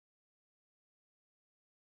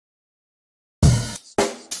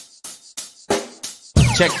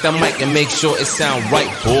Check the mic and make sure it sound right,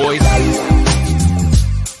 boys.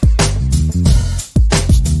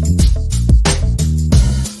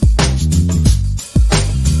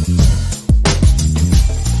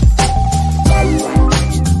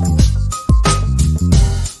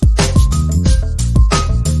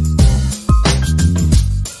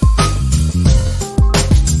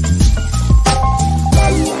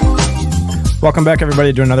 Welcome back,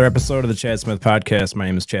 everybody, to another episode of the Chad Smith Podcast. My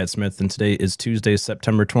name is Chad Smith, and today is Tuesday,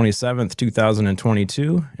 September 27th,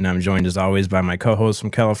 2022, and I'm joined, as always, by my co-hosts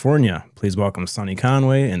from California. Please welcome Sonny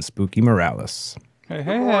Conway and Spooky Morales. Hey,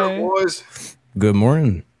 hey, hey. Boys. Good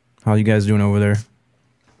morning. How you guys doing over there?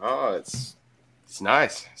 Oh, it's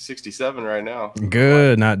nice. 67 right now.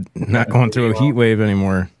 Good. Not going through a heat wave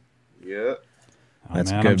anymore. Yeah.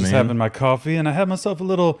 That's man, good, I'm just man. having my coffee, and I had myself a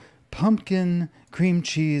little pumpkin cream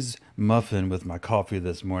cheese muffin with my coffee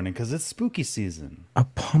this morning because it's spooky season. A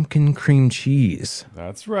pumpkin cream cheese.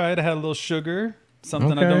 That's right. I had a little sugar,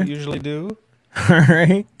 something I Okay. don't usually do. All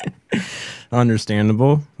right.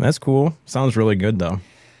 Understandable. That's cool. Sounds really good, though.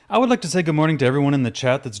 I would like to say good morning to everyone in the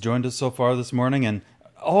chat that's joined us so far this morning and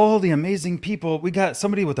all the amazing people. We got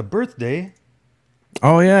somebody with a birthday.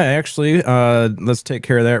 Oh, yeah, actually, let's take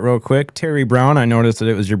care of that real quick. Terry Brown, I noticed that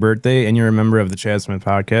it was your birthday, and you're a member of the Chad Smith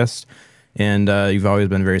Podcast, and you've always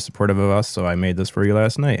been very supportive of us, so I made this for you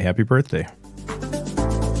last night. Happy birthday.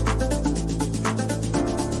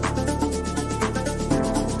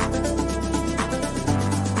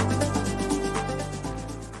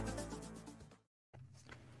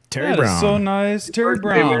 Terry That Brown. is so nice. Terry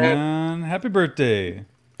birthday, Brown, man. man. Happy birthday.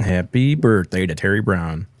 Happy birthday to Terry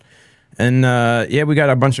Brown. And yeah, we got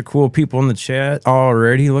a bunch of cool people in the chat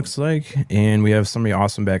already, looks like. And we have somebody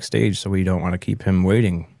awesome backstage, so we don't want to keep him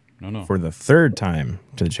waiting No. for the third time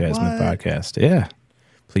to the Chad Smith What? Podcast. Yeah.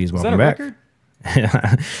 Please Is that welcome a back.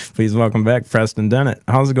 record? Please welcome back Preston Dennett.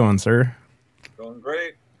 How's it going, sir? Going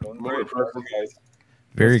great. Going Morning, great. How are Preston. you guys?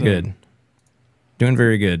 Very Preston. good. Doing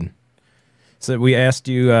very good. So we asked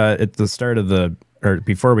you at the start of or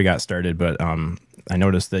before we got started, but I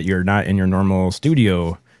noticed that you're not in your normal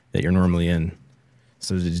studio that you're normally in.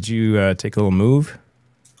 So did you take a little move?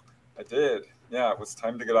 I did. Yeah, it was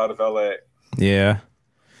time to get out of LA. Yeah.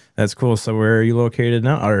 That's cool. So where are you located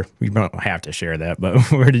now? Or we don't have to share that, but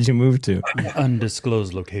where did you move to?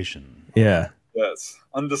 Undisclosed location. Yeah. Yes,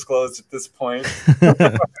 undisclosed at this point.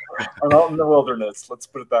 I'm out in the wilderness. Let's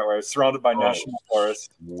put it that way. Surrounded by national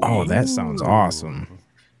forest. Oh, that sounds awesome.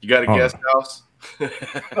 You got a Oh. guest house?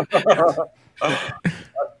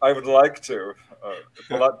 I would like to. It's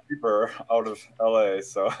a lot cheaper out of LA.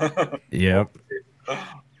 So Yep.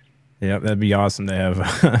 Yep, that'd be awesome to have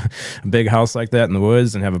a big house like that in the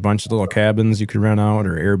woods and have a bunch of little cabins you could rent out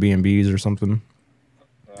or Airbnbs or something.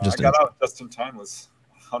 I Just got out just in time. It was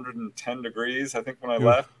 110 degrees, I think, when I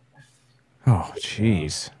left. Oh,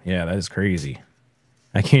 jeez. Yeah, that is crazy.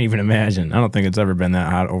 I can't even imagine. I don't think it's ever been that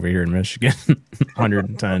hot over here in Michigan.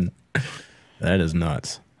 110. That is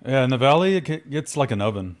nuts. Yeah, in the valley, it gets like an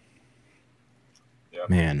oven. Yeah,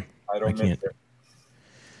 Man, I I don't miss can't. it.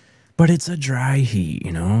 But it's a dry heat,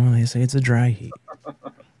 you know? They say it's a dry heat.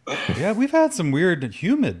 Yeah, we've had some weird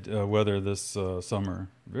humid weather this summer.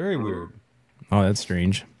 Very weird. Oh, that's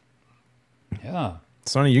strange. Yeah.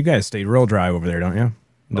 Sonny, you guys stay real dry over there, don't you?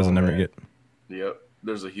 It doesn't Oh, ever man. get... Yep.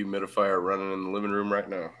 There's a humidifier running in the living room right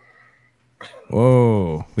now.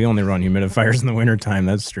 Whoa. We only run humidifiers in the wintertime.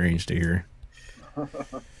 That's strange to hear.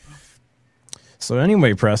 So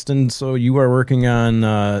anyway, Preston, so you are working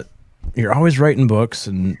on, you're always writing books,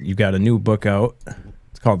 and you got a new book out.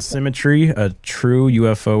 It's called Symmetry, A True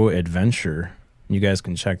UFO Adventure. You guys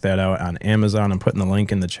can check that out on Amazon. I'm putting the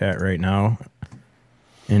link in the chat right now,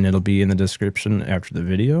 and it'll be in the description after the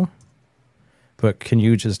video. But can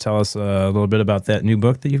you just tell us a little bit about that new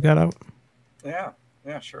book that you've got out?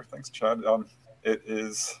 Yeah, sure. Thanks, Chad. It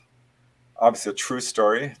is obviously a true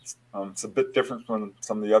story. It's a bit different from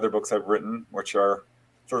some of the other books I've written, which are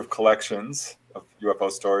sort of collections of UFO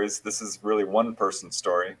stories. This is really one person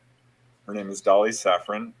story. Her name is Dolly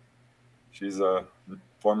Safran. She's a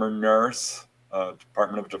former nurse,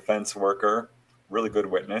 Department of Defense worker, really good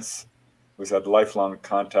witness, who's had lifelong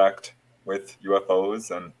contact with UFOs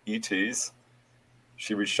and ETs.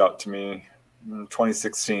 She reached out to me in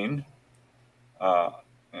 2016.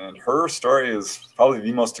 And her story is probably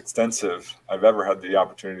the most extensive I've ever had the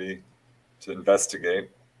opportunity to investigate.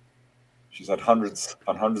 She's had hundreds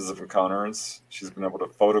of encounters. She's been able to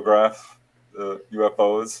photograph the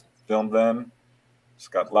UFOs, film them. She's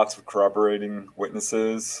got lots of corroborating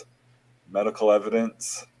witnesses, medical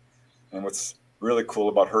evidence. And what's really cool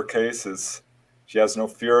about her case is she has no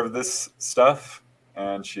fear of this stuff.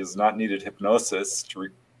 and she has not needed hypnosis to,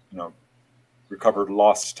 recover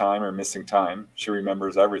lost time or missing time. She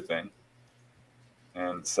remembers everything,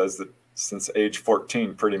 and says that since age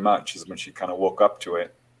 14, pretty much, is when she kind of woke up to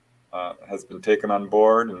it. Has been taken on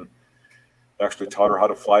board and actually taught her how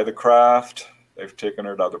to fly the craft. They've taken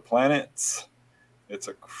her to other planets. It's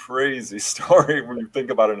a crazy story when you think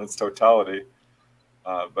about it in its totality.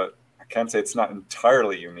 But I can't say it's not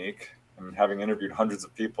entirely unique. I mean, having interviewed hundreds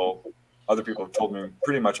of people, other people have told me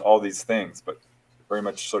pretty much all these things, but very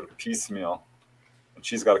much sort of piecemeal. And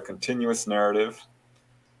she's got a continuous narrative,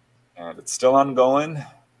 and it's still ongoing.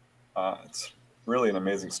 It's really an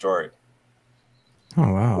amazing story.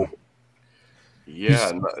 Oh wow! Yeah,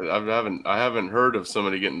 and I haven't heard of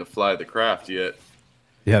somebody getting to fly the craft yet.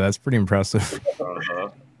 Yeah, that's pretty impressive.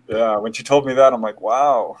 Yeah, when she told me that, I'm like,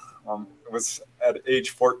 wow. It was at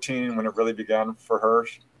age 14 when it really began for her.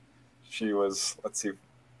 She was, let's see,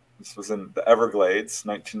 this was in the Everglades,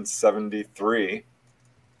 1973,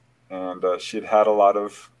 and she had had a lot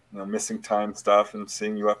of missing time stuff and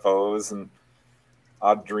seeing UFOs and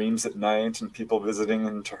odd dreams at night and people visiting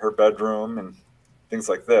into her bedroom and things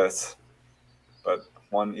like this. But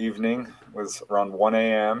one evening, it was around 1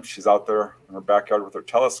 a.m., she's out there in her backyard with her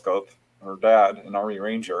telescope, and her dad, an Army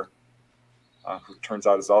Ranger, who turns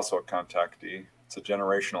out is also a contactee. It's a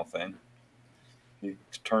generational thing. He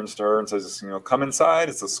turns to her and says, come inside.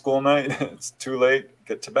 It's a school night. It's too late.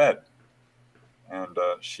 Get to bed. And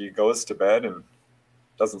she goes to bed and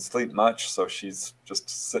doesn't sleep much, so she's just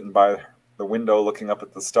sitting by the window looking up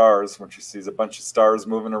at the stars when she sees a bunch of stars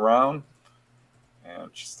moving around.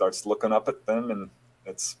 And she starts looking up at them, and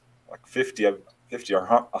it's like 50 or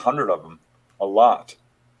 100 of them, a lot.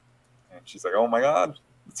 And she's like, oh my God,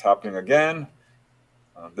 it's happening again.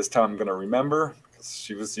 This time I'm going to remember, because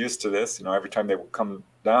she was used to this. Every time they would come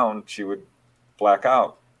down, she would black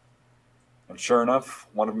out. And sure enough,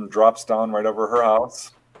 one of them drops down right over her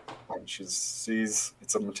house. And she sees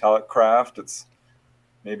it's a metallic craft. It's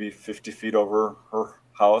maybe 50 feet over her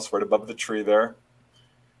house, right above the tree there.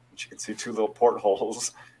 And she can see two little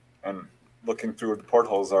portholes. And looking through the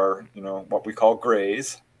portholes are, what we call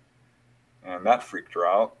grays. And that freaked her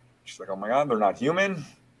out. She's like, oh my God, they're not human.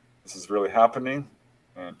 This is really happening.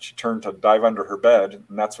 And she turned to dive under her bed,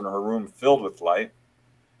 and that's when her room filled with light.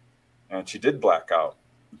 And she did black out.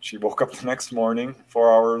 She woke up the next morning, 5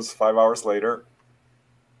 hours later,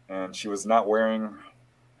 and she was not wearing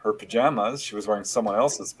her pajamas. She was wearing someone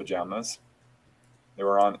else's pajamas. They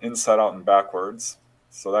were on inside out and backwards.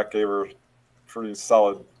 So that gave her pretty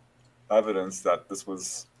solid evidence that this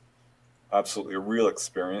was absolutely a real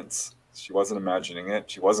experience. She wasn't imagining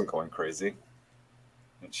it. She wasn't going crazy.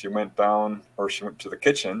 And she went to the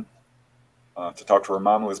kitchen to talk to her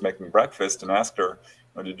mom, who was making breakfast, and asked her,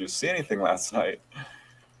 did you see anything last night?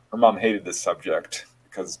 Her mom hated this subject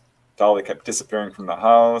because Dolly kept disappearing from the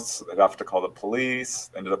house. They'd have to call the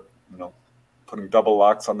police. They ended up, putting double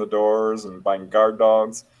locks on the doors and buying guard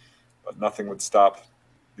dogs, but nothing would stop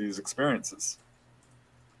these experiences.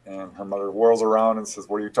 And her mother whirls around and says,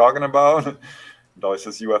 what are you talking about? And Dolly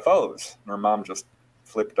says, UFOs. And her mom just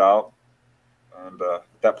flipped out. And at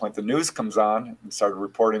that point, the news comes on and started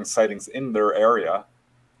reporting sightings in their area.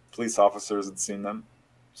 Police officers had seen them.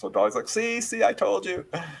 So Dolly's like, see, I told you.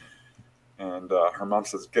 And her mom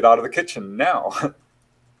says, get out of the kitchen now.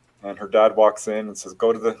 And her dad walks in and says,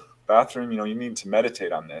 go to the bathroom. You need to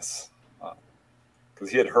meditate on this. Because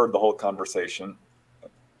he had heard the whole conversation.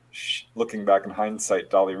 Looking back in hindsight,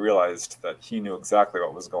 Dolly realized that he knew exactly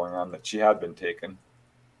what was going on, that she had been taken.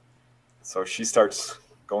 So she starts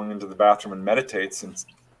going into the bathroom and meditates, and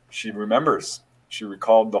she remembers. She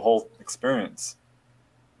recalled the whole experience.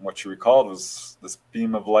 And what she recalled was this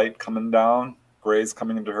beam of light coming down, grays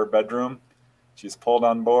coming into her bedroom. She's pulled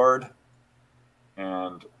on board,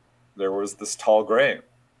 and there was this tall gray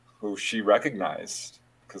who she recognized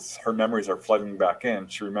because her memories are flooding back in.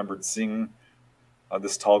 She remembered seeing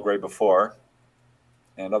this tall gray before,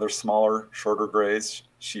 and other smaller, shorter grays.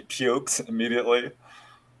 She pukes immediately.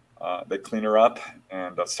 They clean her up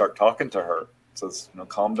and start talking to her. Says,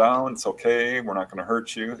 calm down. It's okay. We're not going to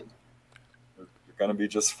hurt you. You're going to be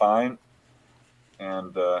just fine.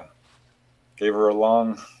 And gave her a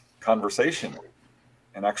long conversation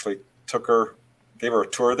and actually gave her a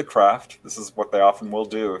tour of the craft. This is what they often will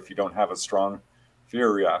do if you don't have a strong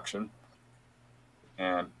fear reaction.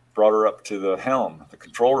 And brought her up to the helm, the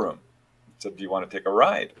control room. Said, do you want to take a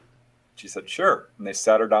ride? She said, sure. And they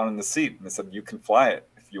sat her down in the seat and they said, you can fly it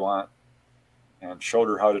if you want, and showed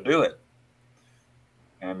her how to do it.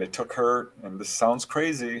 And they took her, and this sounds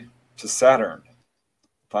crazy, to Saturn,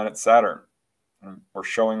 planet Saturn. And we're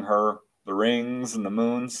showing her the rings and the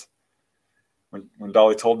moons. when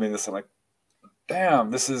Dolly told me this, I'm like, damn,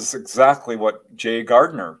 this is exactly what Jay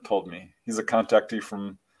Gardner told me. He's a contactee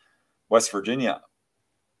from West Virginia.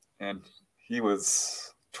 And he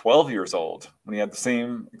was 12 years old when he had the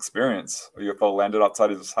same experience. A UFO landed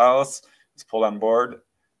outside of his house, he was pulled on board, and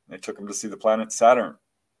they took him to see the planet Saturn.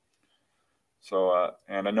 So,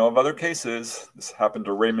 and I know of other cases. This happened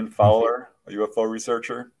to Raymond Fowler, a UFO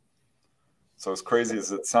researcher. So as crazy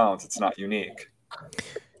as it sounds, it's not unique.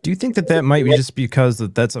 Do you think that that might be just because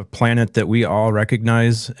that's a planet that we all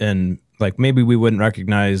recognize, and like maybe we wouldn't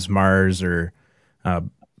recognize Mars or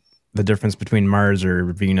the difference between Mars or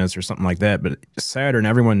Venus or something like that, but Saturn,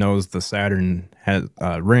 everyone knows the Saturn has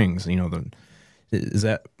rings. You know, is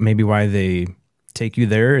that maybe why they take you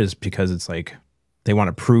there? Is because it's like they want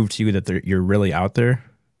to prove to you that you're really out there?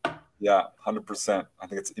 Yeah, 100%. I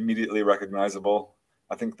think it's immediately recognizable.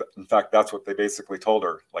 I think that, in fact, that's what they basically told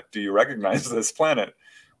her. Like, do you recognize this planet?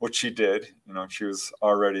 Which she did. You know, she was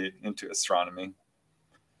already into astronomy.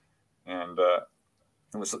 And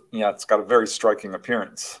it was, yeah, it's got a very striking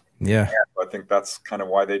appearance. Yeah. I think that's kind of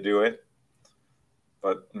why they do it.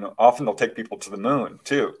 But, you know, often they'll take people to the moon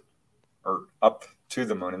too, or up to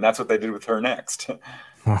the moon. And that's what they did with her next.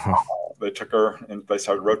 They took her and they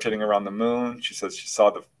started rotating around the moon. She says she saw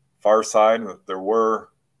the far side and that there were,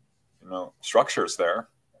 you know, structures there.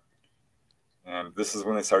 And this is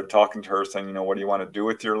when they started talking to her, saying, you know, what do you want to do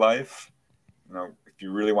with your life? You know, if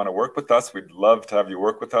you really want to work with us, we'd love to have you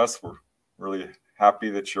work with us. We're really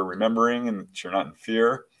happy that you're remembering and that you're not in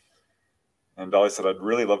fear. And Dolly said, I'd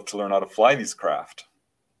really love to learn how to fly these craft.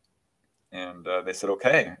 And they said,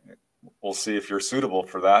 okay, we'll see if you're suitable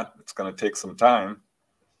for that. It's going to take some time.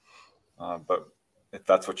 But if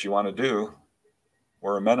that's what you want to do,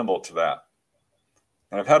 we're amenable to that.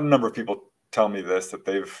 And I've had a number of people tell me this, that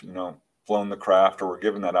they've, you know, flown the craft or were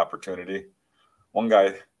given that opportunity. One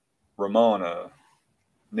guy, Ramon, a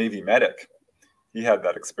Navy medic, he had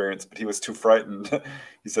that experience, but he was too frightened.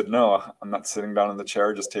 He said, no, I'm not sitting down in the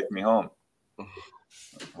chair, just take me home.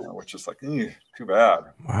 Which is like, too bad.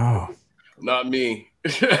 Wow. Not me.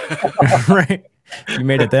 Right. You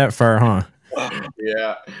made it that far, huh?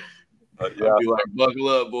 Yeah. But yeah, I'd be like, buckle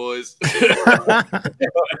up, boys.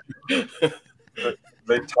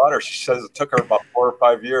 They taught her. She says it took her about 4 or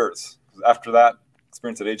 5 years. After that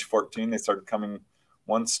experience at age 14, they started coming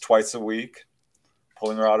once, twice a week,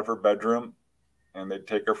 pulling her out of her bedroom, and they'd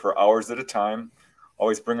take her for hours at a time,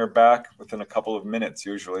 always bring her back within a couple of minutes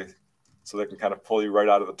usually, so they can kind of pull you right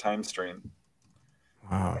out of the time stream.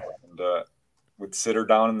 Wow. And would sit her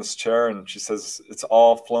down in this chair, and she says it's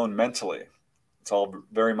all flown mentally. It's all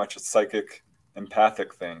very much a psychic,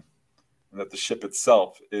 empathic thing, and that the ship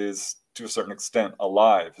itself is, to a certain extent,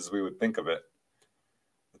 alive as we would think of it.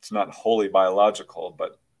 It's not wholly biological,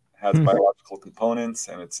 but has biological components,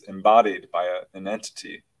 and it's embodied by an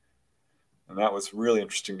entity. And that was really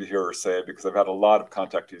interesting to hear her say, because I've had a lot of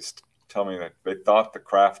contactees tell me that they thought the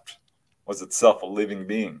craft was itself a living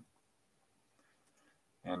being.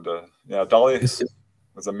 And yeah, Dolly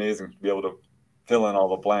was amazing to be able to fill in all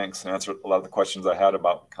the blanks and answer a lot of the questions I had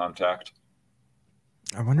about contact.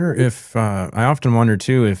 I wonder if I often wonder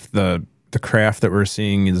too if the craft that we're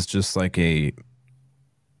seeing is just like an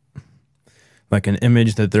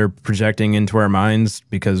image that they're projecting into our minds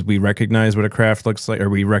because we recognize what a craft looks like, or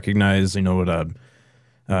we recognize, you know, what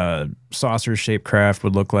a saucer shaped craft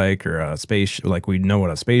would look like, or a space, like we know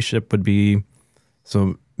what a spaceship would be.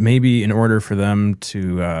 So maybe in order for them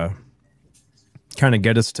to kind of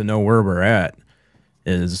get us to know where we're at,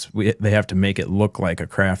 they have to make it look like a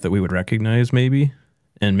craft that we would recognize, maybe.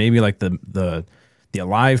 And maybe like the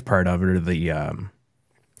alive part of it, or the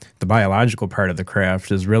biological part of the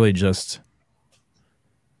craft is really just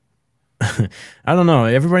I don't know.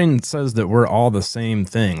 Everybody says that we're all the same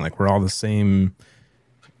thing, like we're all the same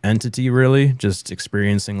entity, really, just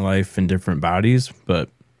experiencing life in different bodies. But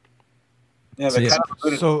yeah, they kind of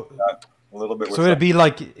alluded to that a little bit. So it'd be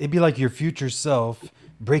like your future self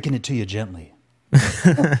breaking it to you gently.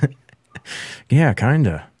 Yeah,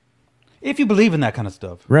 kinda. If you believe in that kind of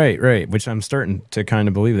stuff. Right, right. Which I'm starting to kind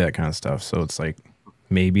of believe that kind of stuff. So it's like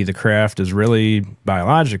maybe the craft is really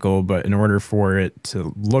biological, but in order for it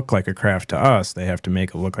to look like a craft to us, they have to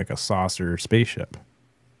make it look like a saucer spaceship.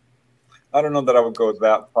 I don't know that I would go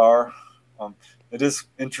that far. It is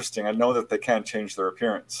interesting. I know that they can't change their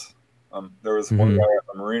appearance. There was one guy,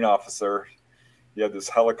 a Marine officer, he had this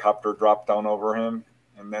helicopter drop down over him,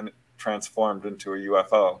 and then it transformed into a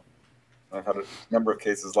UFO. And I've had a number of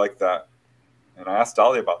cases like that. And I asked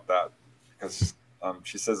Dolly about that, because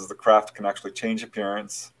she says the craft can actually change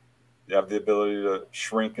appearance. You have the ability to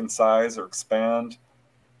shrink in size or expand,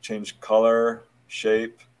 change color,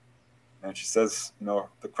 shape. And she says,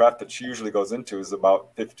 the craft that she usually goes into is about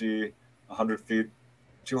 50, 100 feet,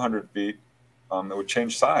 200 feet. It would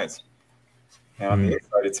change size. And on the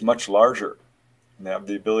inside, it's much larger. And they have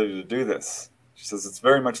the ability to do this. She says it's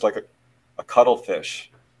very much like a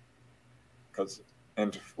cuttlefish.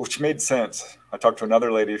 Which made sense. I talked to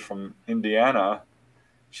another lady from Indiana.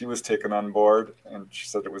 She was taken on board, and she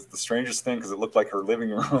said it was the strangest thing because it looked like her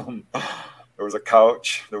living room. There was a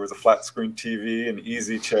couch, there was a flat screen TV, an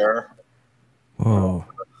easy chair. Whoa.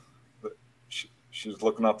 She was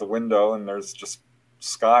looking out the window, and there's just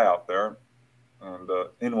sky out there. And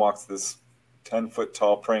in walks this 10-foot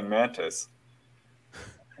tall praying mantis.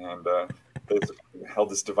 And basically held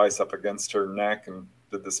this device up against her neck and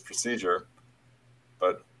did this procedure.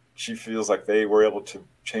 But she feels like they were able to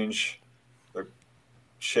change the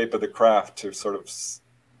shape of the craft to sort of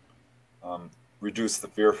reduce the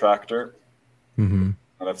fear factor. And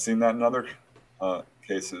I've seen that in other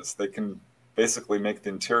cases. They can basically make the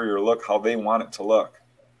interior look how they want it to look.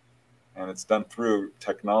 And it's done through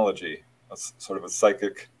technology, sort of a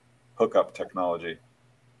psychic hookup technology.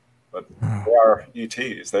 But they are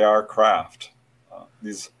ETs, they are craft.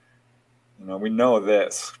 We know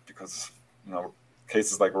this because,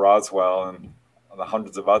 cases like Roswell and the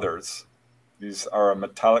hundreds of others. These are a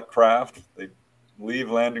metallic craft. They leave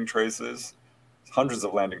landing traces, hundreds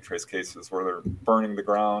of landing trace cases where they're burning the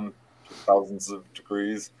ground to thousands of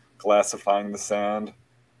degrees, glassifying the sand,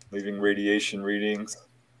 leaving radiation readings.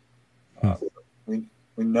 We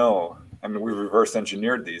know. I mean, we reverse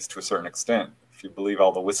engineered these to a certain extent, if you believe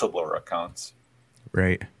all the whistleblower accounts.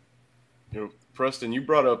 Right. Preston, you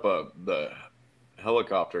brought up the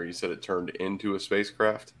helicopter. You said it turned into a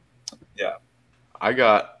spacecraft. Yeah. I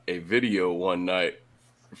got a video one night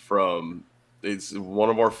from it's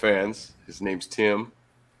one of our fans. His name's Tim,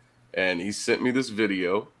 and he sent me this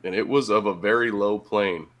video, and it was of a very low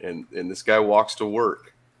plane. And this guy walks to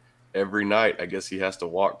work every night. I guess he has to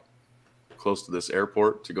walk close to this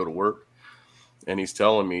airport to go to work. And he's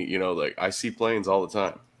telling me, like, I see planes all the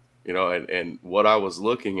time, and what I was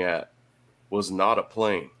looking at was not a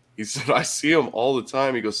plane. He said, I see them all the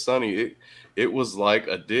time. He goes, Sonny, it was like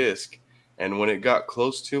a disc. And when it got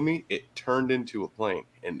close to me, it turned into a plane.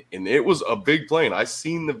 And it was a big plane. I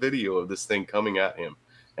seen the video of this thing coming at him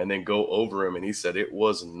and then go over him. And he said it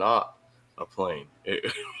was not a plane.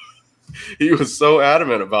 He was so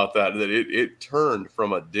adamant about that it turned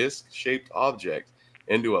from a disc-shaped object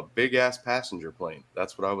into a big-ass passenger plane.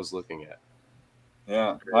 That's what I was looking at.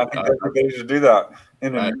 Yeah, I think everybody should do that.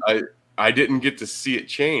 I didn't get to see it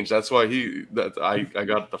change. That's why I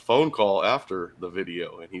got the phone call after the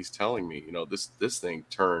video, and he's telling me, this thing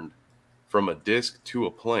turned from a disc to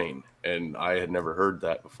a plane, and I had never heard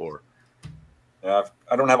that before. Yeah,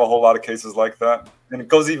 I don't have a whole lot of cases like that, and it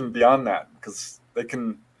goes even beyond that because they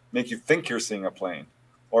can make you think you're seeing a plane,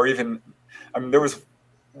 or even, there was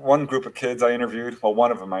one group of kids I interviewed. Well,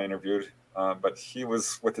 one of them I interviewed, but he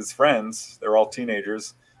was with his friends. They're all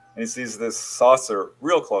teenagers. And he sees this saucer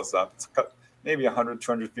real close up. It's maybe 100,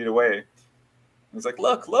 200 feet away. And he's like,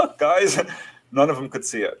 look, guys. None of them could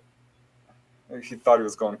see it. He thought he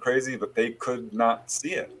was going crazy, but they could not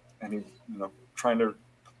see it. And he, trying to,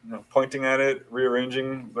 pointing at it,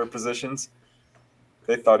 rearranging their positions.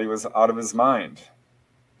 They thought he was out of his mind.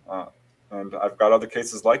 And I've got other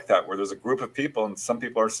cases like that where there's a group of people and some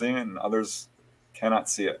people are seeing it and others cannot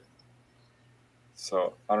see it.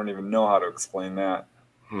 So I don't even know how to explain that.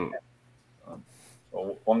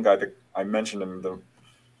 Well, one guy that I mentioned him,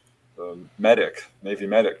 the medic, Navy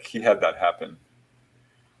medic, he had that happen.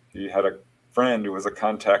 He had a friend who was a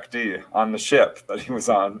contactee on the ship that he was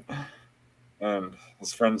on. And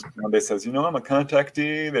his friend one day says, I'm a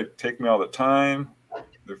contactee. They take me all the time.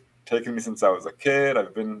 They've taken me since I was a kid.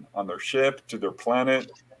 I've been on their ship to their planet.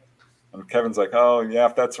 And Kevin's like, oh, yeah,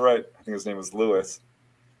 if that's right. I think his name was Lewis.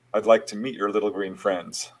 I'd like to meet your little green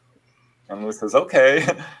friends. And Lewis says, okay,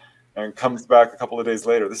 and comes back a couple of days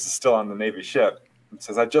later. This is still on the Navy ship. And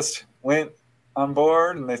says, I just went on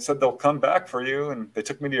board, and they said they'll come back for you. And they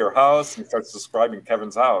took me to your house. And he starts describing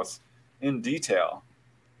Kevin's house in detail,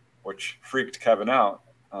 which freaked Kevin out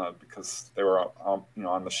because they were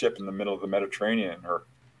on the ship in the middle of the Mediterranean. Or,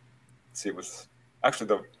 let's see, it was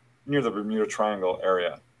actually near the Bermuda Triangle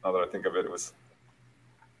area. Now that I think of it, it was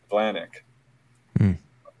Atlantic.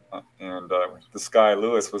 And this guy,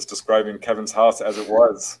 Lewis, was describing Kevin's house as it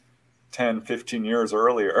was 10, 15 years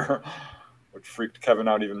earlier, which freaked Kevin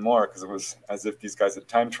out even more because it was as if these guys had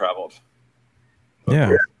time traveled. But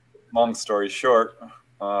yeah. Long story short,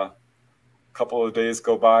 a couple of days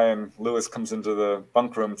go by and Lewis comes into the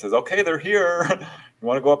bunk room and says, okay, they're here. You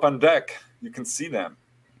want to go up on deck? You can see them.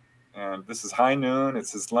 And this is high noon.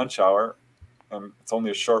 It's his lunch hour, and it's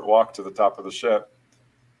only a short walk to the top of the ship.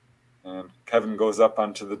 And Kevin goes up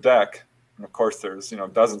onto the deck, and of course there's,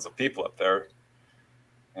 dozens of people up there,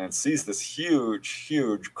 and sees this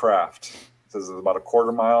huge craft. It says it's about a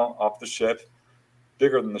quarter mile off the ship,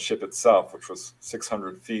 bigger than the ship itself, which was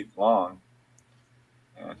 600 feet long.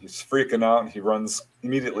 And he's freaking out, and he runs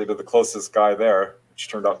immediately to the closest guy there, which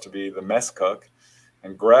turned out to be the mess cook,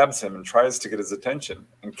 and grabs him and tries to get his attention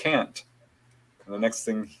and can't. And the next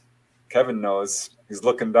thing Kevin knows, he's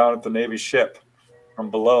looking down at the Navy ship from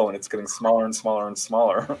below, and it's getting smaller and smaller and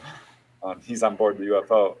smaller. He's on board the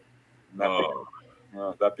UFO.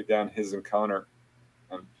 And that began his encounter.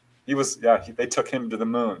 And they took him to the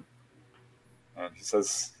moon. And he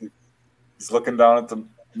says he's looking down at the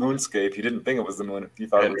moonscape. He didn't think it was the moon. He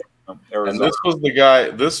thought it was Arizona. And this was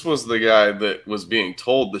the guy that was being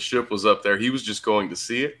told the ship was up there. He was just going to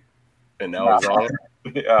see it, and now he's on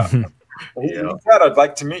it. Yeah. He said, "I'd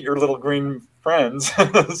like to meet your little green friends."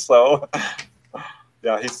 So,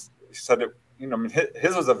 yeah, he said it.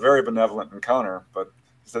 His was a very benevolent encounter, but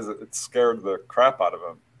he says it scared the crap out of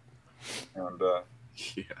him. And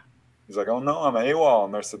he's like, "Oh no, I'm AWOL."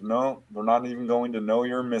 And they said, "No, we're not even going to know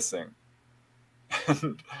you're missing."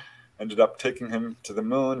 And ended up taking him to the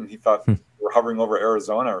moon, and he thought we were hovering over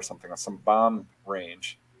Arizona or something, or some bomb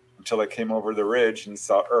range, until they came over the ridge and he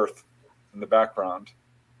saw Earth in the background.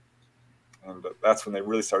 And that's when they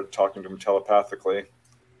really started talking to him telepathically. And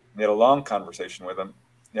they had a long conversation with him.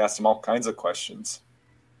 He asked him all kinds of questions,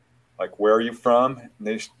 like, "Where are you from?" And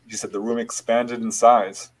he said the room expanded in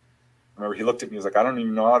size. Remember, he looked at me, he was like, "I don't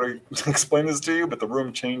even know how to explain this to you, but the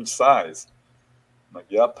room changed size." I'm like,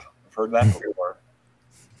 "Yep, I've heard that before."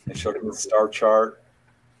 They showed him the star chart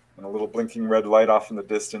and a little blinking red light off in the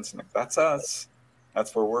distance. And like, "That's us.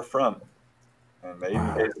 That's where we're from." And they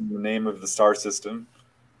even gave him the name of the star system.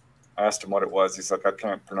 I asked him what it was. He's like, "I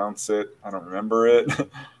can't pronounce it. I don't remember it."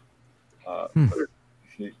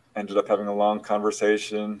 He ended up having a long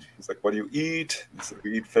conversation. He's like, "What do you eat?" He said,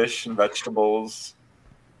 "We eat fish and vegetables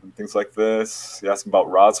and things like this." He asked him about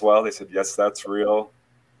Roswell. They said, "Yes, that's real."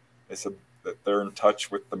 They said that they're in touch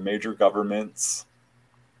with the major governments.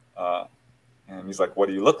 And he's like, "What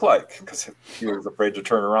do you look like?" Because he was afraid to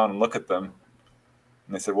turn around and look at them.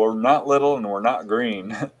 And they said, "Well, we're not little and we're not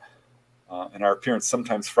green. And our appearance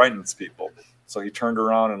sometimes frightens people." So he turned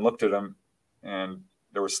around and looked at them, and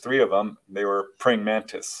there was 3 of them. They were praying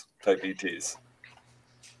mantis type ETs.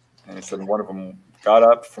 And he said one of them got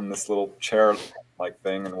up from this little chair-like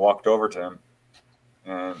thing and walked over to him.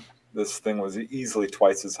 And this thing was easily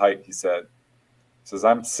twice his height, he said. He says,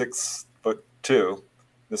 "I'm 6'2".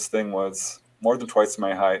 This thing was more than twice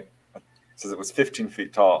my height. He says it was 15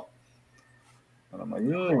 feet tall. And I'm like,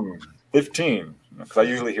 15. Because I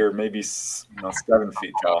usually hear maybe 7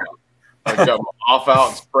 feet tall. I got my off out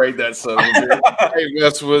and sprayed that son of a bitch. I ain't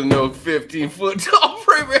mess with no 15-foot tall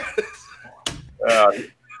prey man.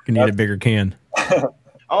 You need a bigger can. I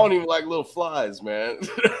don't even like little flies, man.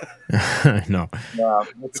 No. Yeah,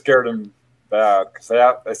 it scared him bad. Because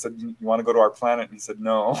I said, "You want to go to our planet?" And he said,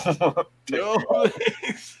 "No." No.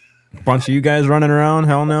 Bunch of you guys running around?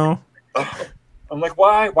 Hell no. I'm like,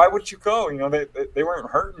 "Why? Why would you go? They weren't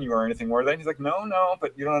hurting you or anything, were they?" And he's like, No,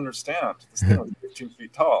 but you don't understand. This thing was 15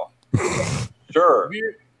 feet tall." Sure.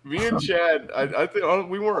 Me and Chad, I think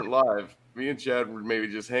we weren't live. Me and Chad were maybe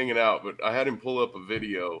just hanging out, but I had him pull up a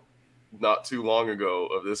video not too long ago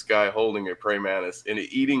of this guy holding a praying mantis and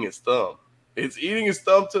it eating his thumb. It's eating his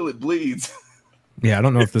thumb till it bleeds. Yeah, I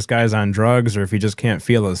don't know if this guy's on drugs or if he just can't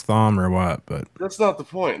feel his thumb or what, but that's not the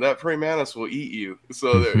point. That praying mantis will eat you.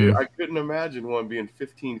 So I couldn't imagine one being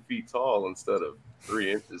 15 feet tall instead of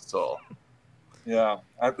 3 inches tall. Yeah.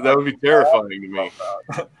 That would be terrifying to me.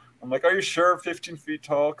 I'm like, "Are you sure 15 feet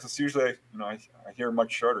tall?" Because usually, I hear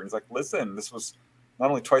much shorter. He's like, "Listen, this was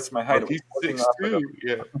not only twice my height." He's 6'2",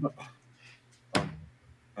 yeah.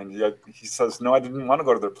 And he says, "No, I didn't want to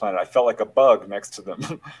go to their planet. I felt like a bug next to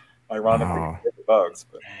them." Ironically, the bugs,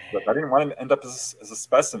 but I didn't want him to end up as a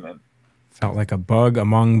specimen. Felt like a bug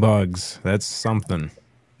among bugs. That's something.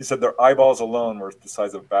 He said their eyeballs alone were the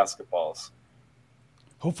size of basketballs.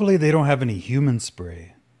 Hopefully they don't have any human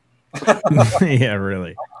spray. Yeah,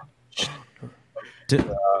 really. It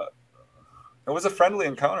was a friendly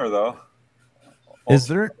encounter, though.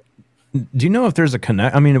 Do you know if there's a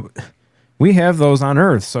connect? I mean, we have those on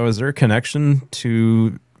Earth, so is there a connection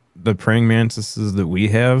to the praying mantises that we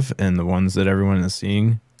have and the ones that everyone is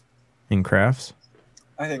seeing in crafts?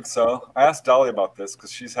 I think so. I asked Dolly about this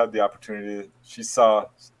because she's had the opportunity. She saw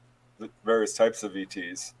the various types of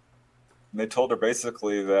ETs. And they told her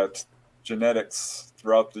basically that genetics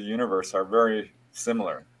throughout the universe are very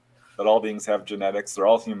similar. that all beings have genetics. They're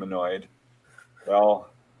all humanoid. They all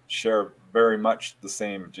share very much the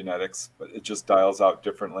same genetics, but it just dials out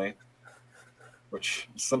differently, which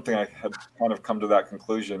is something I had kind of come to that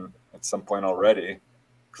conclusion at some point already,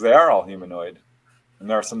 because they are all humanoid, and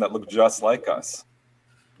there are some that look just like us.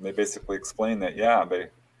 And they basically explain that, yeah,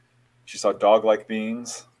 she saw dog-like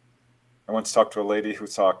beings. I once talked to a lady who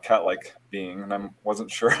saw a cat-like being, and I wasn't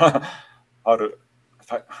sure if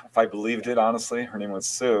I believed it, honestly. Her name was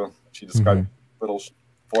Sue. She described a little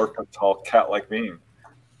 4-foot tall cat-like being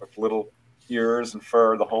with little ears and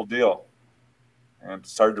fur, the whole deal. And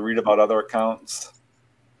started to read about other accounts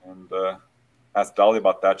and asked Dolly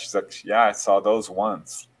about that. She's like, yeah, I saw those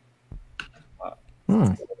once.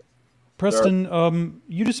 Preston,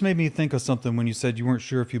 you just made me think of something when you said you weren't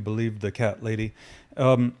sure if you believed the cat lady.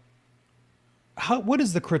 What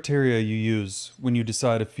is the criteria you use when you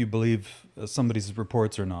decide if you believe somebody's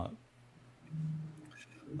reports or not?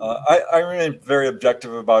 I remain very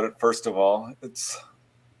objective about it, first of all. It's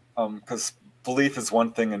because belief is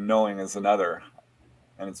one thing and knowing is another.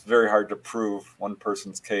 And it's very hard to prove one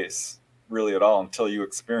person's case really at all until you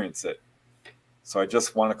experience it. So I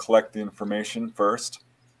just want to collect the information first.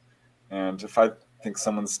 And if I think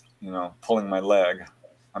someone's, pulling my leg,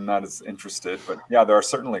 I'm not as interested. But yeah, there are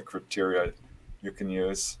certainly criteria you can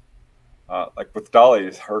use. Like with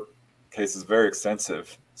Dolly, her case is very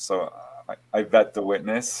extensive. So I vet the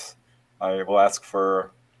witness. I will ask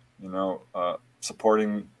for,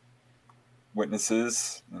 supporting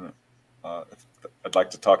witnesses. I'd like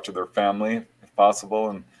to talk to their family if possible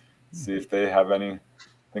and see if they have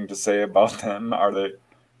anything to say about them. Are they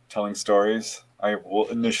telling stories? I will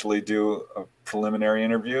initially do a preliminary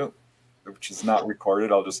interview, which is not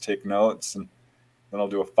recorded. I'll just take notes, and then I'll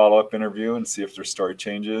do a follow-up interview and see if their story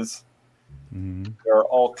changes. There are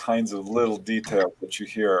all kinds of little details that you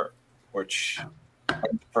hear, which are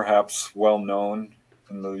perhaps well known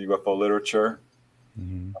in the UFO literature.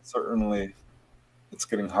 Certainly, it's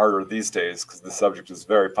getting harder these days because the subject is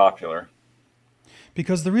very popular.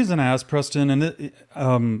 Because the reason I asked, Preston, and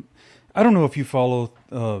I don't know if you follow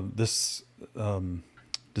this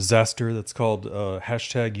disaster that's called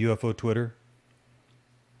hashtag UFO Twitter.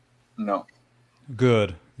 No.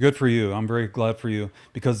 Good for you. I'm very glad for you,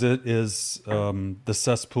 because it is the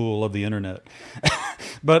cesspool of the internet.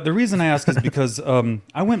 But the reason I ask is because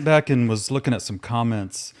I went back and was looking at some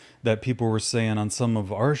comments that people were saying on some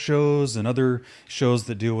of our shows and other shows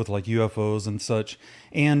that deal with like UFOs and such.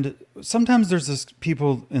 And sometimes there's this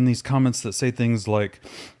people in these comments that say things like,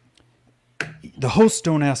 the hosts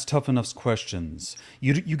don't ask tough enough questions.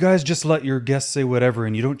 You guys just let your guests say whatever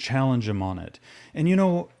and you don't challenge them on it.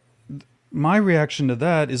 And my reaction to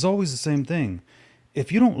that is always the same thing.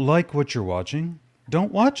 If you don't like what you're watching,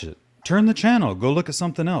 don't watch it. Turn the channel, go look at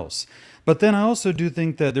something else. But then I also do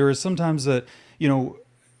think that there is sometimes that,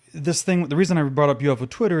 this thing, the reason I brought up UFO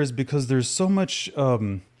Twitter is because there's so much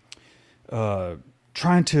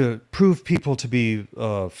trying to prove people to be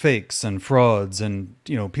fakes and frauds and,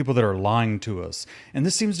 people that are lying to us. And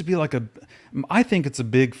this seems to be like I think it's a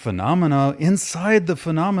big phenomena inside the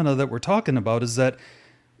phenomena that we're talking about, is that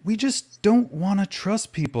we just don't want to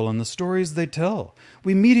trust people and the stories they tell.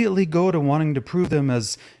 We immediately go to wanting to prove them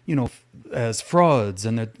as, as frauds,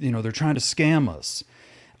 and that, they're trying to scam us.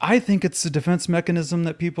 I think it's a defense mechanism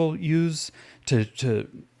that people use to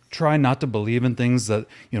try not to believe in things that,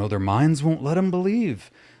 their minds won't let them believe.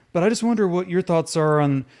 But I just wonder what your thoughts are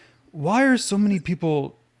on why are so many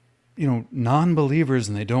people, non-believers,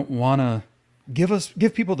 and they don't want to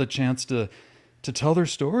give people the chance to tell their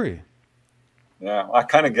story. Yeah, I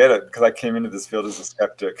kind of get it, because I came into this field as a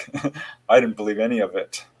skeptic. I didn't believe any of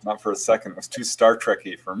it, not for a second. It was too Star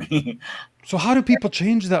Trek-y for me. So how do people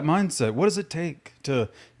change that mindset? What does it take to,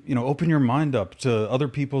 open your mind up to other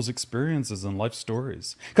people's experiences and life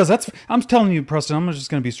stories? Because I'm telling you, Preston, I'm just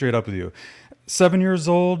going to be straight up with you. 7 years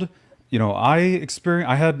old, I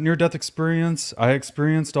had near-death experience. I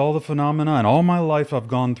experienced all the phenomena, and all my life I've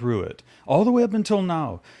gone through it, all the way up until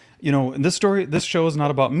now. This show is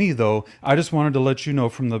not about me, though. I just wanted to let you know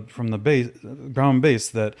from the ground base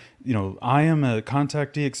that, I am a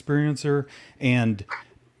contactee experiencer, and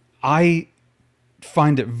I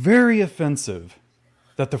find it very offensive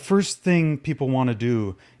that the first thing people want to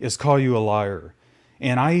do is call you a liar.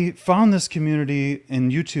 And I found this community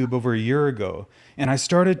in YouTube over a year ago, and I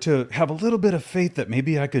started to have a little bit of faith that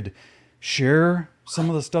maybe I could share some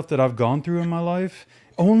of the stuff that I've gone through in my life,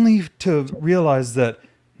 only to realize that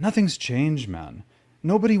nothing's changed, man.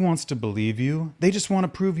 Nobody wants to believe you. They just want to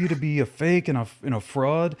prove you to be a fake and a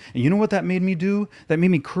fraud. And you know what that made me do? That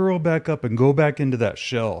made me curl back up and go back into that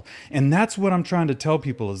shell. And that's what I'm trying to tell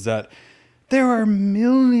people, is that There are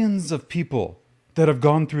millions of people that have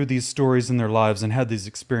gone through these stories in their lives and had these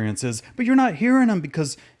experiences, but you're not hearing them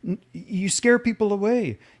because you scare people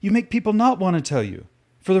away. You make people not want to tell you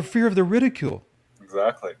for the fear of the ridicule.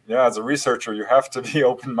 Exactly. Yeah, as a researcher, you have to be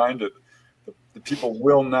open-minded. The people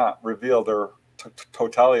will not reveal their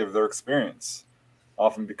totality of their experience,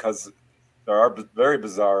 often because there are very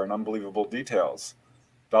bizarre and unbelievable details.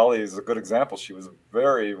 Dolly is a good example. She was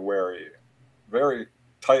very wary, very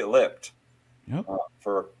tight-lipped. Yep.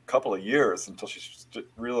 For a couple of years until she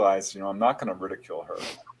realized, I'm not going to ridicule her.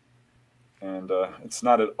 And it's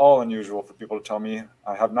not at all unusual for people to tell me,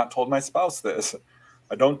 I have not told my spouse this.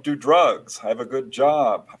 I don't do drugs. I have a good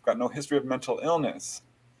job. I've got no history of mental illness.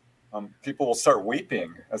 People will start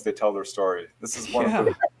weeping as they tell their story. This is one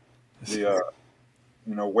of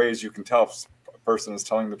the ways you can tell if a person is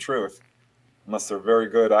telling the truth, unless they're very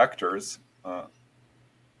good actors. But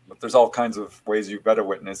there's all kinds of ways you better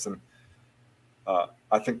witness. And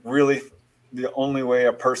I think really the only way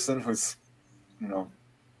a person who's,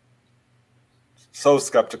 so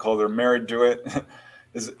skeptical they're married to it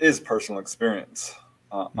is personal experience,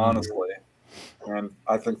 honestly. And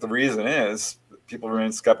I think the reason is that people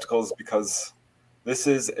remain skeptical is because this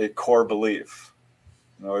is a core belief.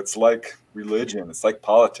 It's like religion. It's like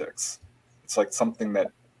politics. It's like something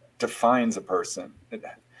that defines a person.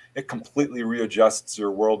 It completely readjusts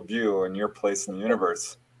your worldview and your place in the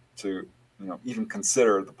universe to even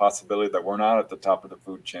consider the possibility that we're not at the top of the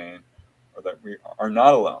food chain or that we are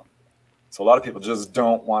not alone. So a lot of people just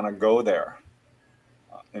don't want to go there.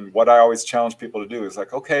 And what I always challenge people to do is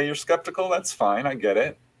like, okay, you're skeptical. That's fine. I get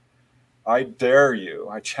it. I dare you.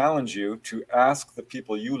 I challenge you to ask the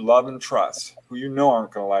people you love and trust, who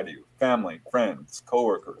aren't going to lie to you, family, friends,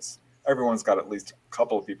 coworkers. Everyone's got at least a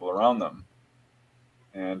couple of people around them.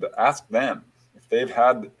 And ask them if they've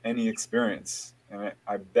had any experience. And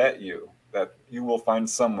I bet you that you will find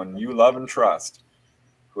someone you love and trust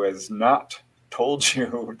who has not told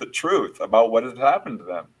you the truth about what had happened to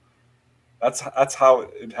them. That's how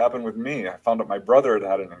it happened with me. I found out my brother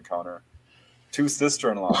had an encounter, 2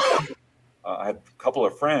 sister-in-laws. I had a couple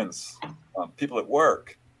of friends, people at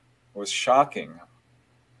work. It was shocking.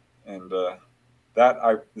 And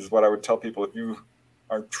that is what I would tell people. If you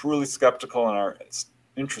are truly skeptical and are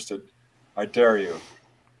interested, I dare you.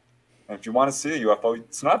 And if you want to see a UFO,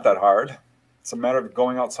 it's not that hard. It's a matter of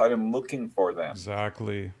going outside and looking for them.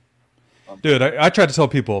 Exactly. Dude, I tried to tell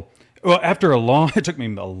people, well, it took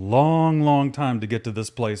me a long time to get to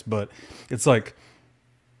this place, but it's like,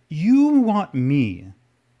 you want me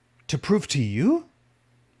to prove to you?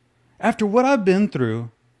 After what I've been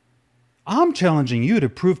through, I'm challenging you to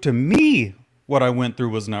prove to me what I went through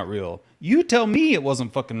was not real. You tell me it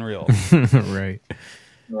wasn't fucking real. Right.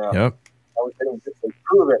 Yeah. Yep. I was saying, just say,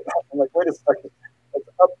 prove it. I'm like, wait a second. It's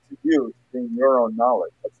up to you to gain your own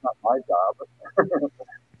knowledge. That's not my job.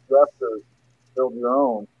 You have to build your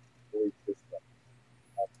own belief system.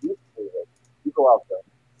 You prove it. You go out there,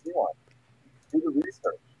 see one. Do the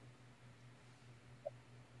research.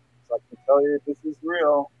 So I can tell you this is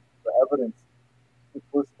real. The evidence,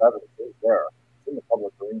 conclusive evidence is there. It's in the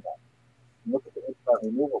public arena. You look at the implant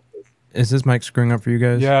removal cases. Is this mic screwing up for you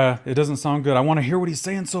guys? Yeah, it doesn't sound good. I want to hear what he's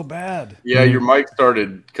saying so bad. Yeah, your mic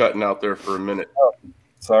started cutting out there for a minute. Oh,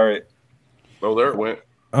 sorry. Oh, there it went.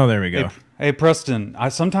 Oh, there we go. Hey Preston,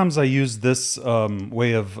 sometimes I use this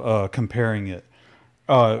way of comparing it.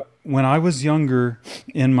 When I was younger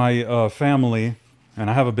in my family, and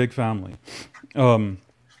I have a big family,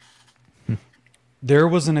 there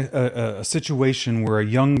was a situation where a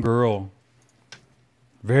young girl,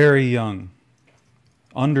 very young,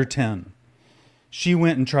 under 10, she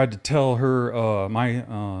went and tried to tell her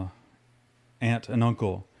my aunt and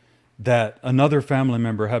uncle that another family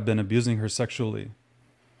member had been abusing her sexually.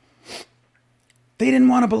 They didn't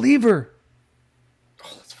want to believe her.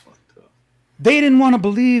 Oh, that's fucked up. They didn't want to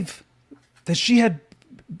believe that she had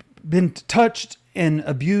been touched and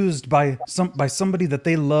abused by somebody that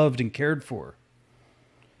they loved and cared for.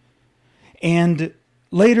 And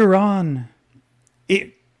later on,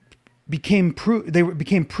 it became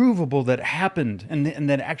provable that it happened and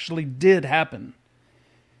that actually did happen.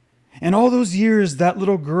 And all those years, that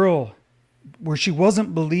little girl, where she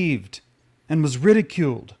wasn't believed and was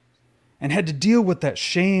ridiculed and had to deal with that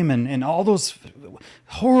shame and all those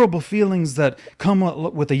horrible feelings that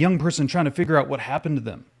come with a young person trying to figure out what happened to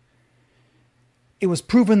them. It was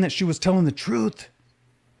proven that she was telling the truth.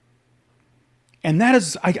 And that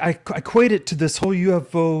is, I equate it to this whole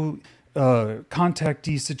UFO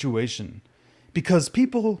contactee situation, because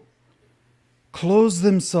people close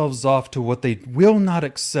themselves off to what they will not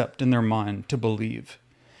accept in their mind to believe.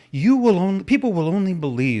 People will only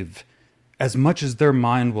believe as much as their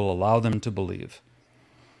mind will allow them to believe.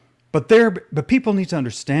 But people need to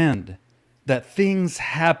understand that things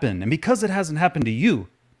happen. And because it hasn't happened to you,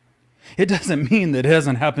 it doesn't mean that it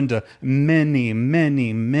hasn't happened to many,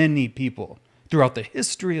 many, many people throughout the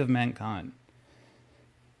history of mankind.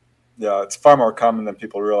 Yeah, it's far more common than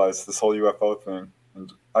people realize, this whole UFO thing.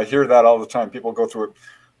 And I hear that all the time. People go through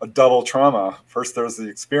a double trauma. First, there's the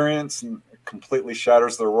experience, and it completely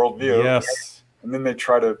shatters their worldview. Yes. And then they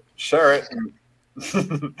try to share it, and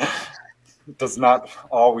it does not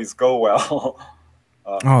always go well.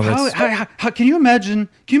 That's How can you imagine?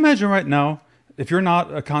 Can you imagine right now, if you're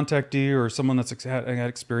not a contactee or someone that's had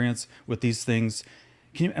experience with these things,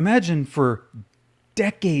 can you imagine for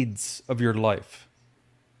decades of your life,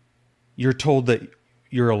 you're told that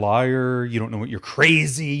you're a liar, you don't know what you're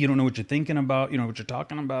crazy, you don't know what you're thinking about, you know what you're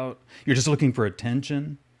talking about, you're just looking for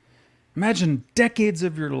attention. Imagine decades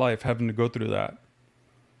of your life having to go through that.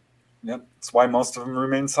 Yep, that's why most of them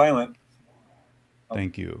remain silent.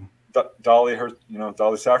 Thank you. Dolly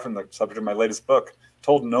Saffron, the subject of my latest book,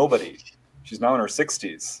 told nobody. She's now in her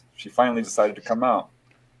 60s. She finally decided to come out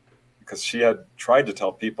because she had tried to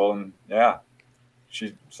tell people, and yeah,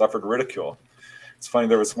 she suffered ridicule. It's funny,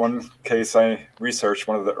 there was one case I researched,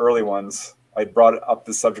 one of the early ones. I brought up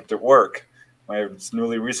this subject at work. I was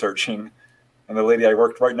newly researching, and the lady I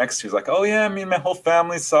worked right next to was like, oh yeah, me and my whole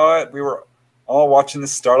family saw it. We were all watching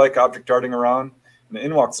this star-like object darting around, and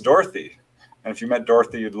in walks Dorothy. And if you met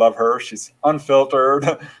Dorothy, you'd love her. She's unfiltered,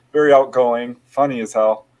 very outgoing, funny as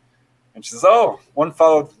hell. And she says, oh, one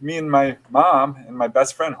followed me and my mom and my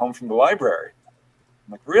best friend home from the library.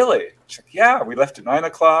 I'm like, really? She's like, yeah, we left at 9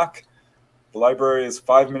 o'clock. The library is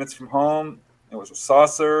 5 minutes from home. It was a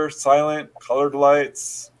saucer, silent, colored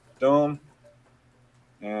lights, dome.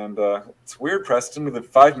 And it's weird, Preston. We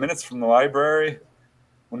lived 5 minutes from the library.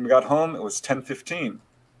 When we got home, it was 10:15.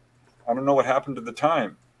 I don't know what happened to the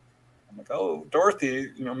time. I'm like, oh,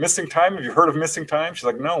 Dorothy, missing time. Have you heard of missing time? She's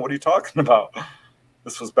like, no, what are you talking about?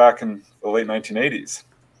 This was back in the late 1980s.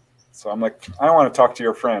 So I'm like, I want to talk to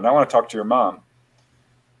your friend. I want to talk to your mom.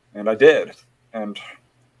 And I did. And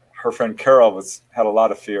her friend Carol had a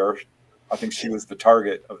lot of fear. I think she was the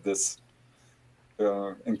target of this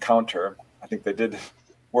encounter. I think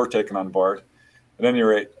were taken on board. At any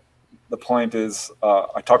rate, the point is,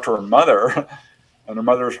 I talked to her mother, and her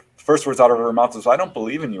mother's first words out of her mouth was, I don't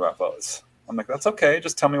believe in UFOs. I'm like, that's okay.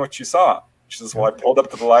 Just tell me what you saw. She says, well, I pulled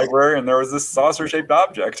up to the library, and there was this saucer-shaped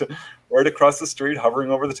object right across the street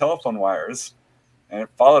hovering over the telephone wires, and it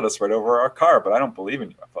followed us right over our car, but I don't believe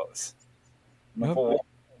in UFOs. I'm like, well,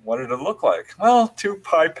 what did it look like? Well, 2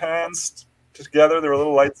 pie pans together. There were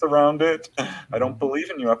little lights around it. I don't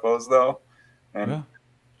believe in UFOs, though. And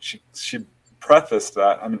she prefaced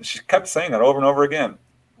that. I mean, she kept saying that over and over again.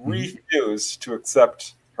 Refused to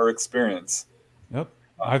accept her experience. Yep.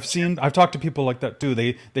 I've talked to people like that too.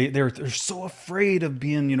 They're so afraid of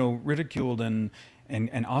being, ridiculed and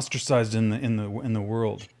ostracized in the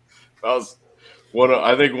world.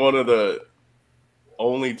 I think one of the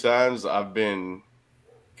only times I've been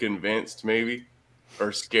convinced maybe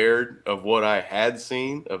or scared of what I had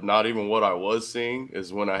seen, of not even what I was seeing,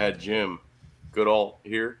 is when I had Jim Goodall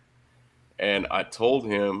here, and I told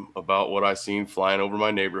him about what I seen flying over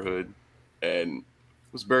my neighborhood, and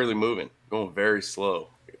it was barely moving, going very slow.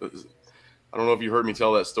 I don't know if you heard me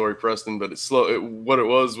tell that story, Preston, but it's slow. What it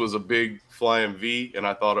was a big flying V, and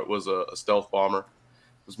I thought it was a stealth bomber.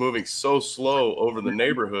 It was moving so slow over the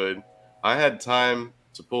neighborhood, I had time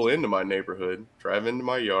to pull into my neighborhood, drive into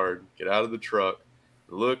my yard, get out of the truck,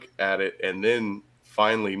 look at it, and then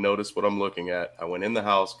finally notice what I'm looking at. I went in the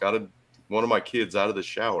house, got one of my kids out of the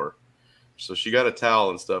shower. So she got a towel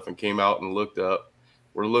and stuff and came out and looked up.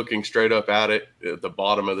 We're looking straight up at it, at the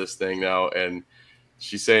bottom of this thing now. And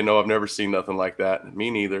she's saying, no, I've never seen nothing like that. Me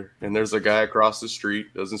neither. And there's a guy across the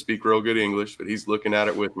street, doesn't speak real good English, but he's looking at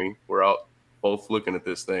it with me. We're out both looking at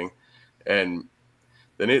this thing. And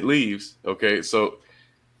then it leaves. Okay, so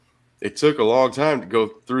it took a long time to go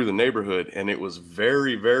through the neighborhood, and it was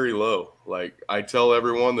very, very low. Like, I tell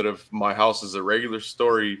everyone that if my house is a regular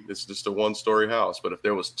story, it's just a 1-story house. But if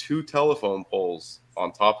there was 2 telephone poles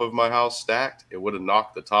on top of my house stacked, it would have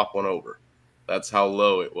knocked the top one over. That's how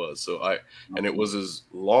low it was. And it was as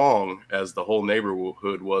long as the whole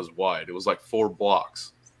neighborhood was wide. It was like 4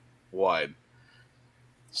 blocks wide.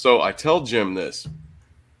 So I tell Jim this,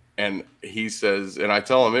 and he says, and I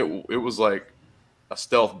tell him it was like a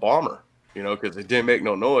stealth bomber, because it didn't make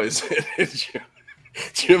no noise.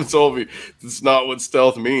 Jim told me it's not what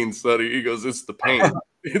stealth means. He goes, it's the paint.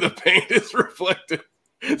 The paint is reflective.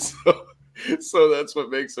 So that's what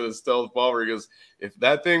makes it a stealth bomber. Because if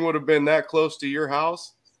that thing would have been that close to your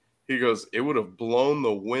house, He goes, it would have blown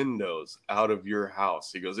the windows out of your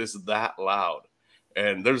house. He goes, it's that loud.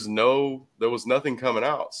 And there was nothing coming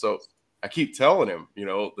out. So I keep telling him, you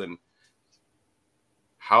know, then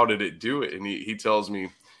how did it do it? And he tells me,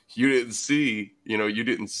 you didn't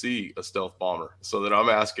see a stealth bomber. So then I'm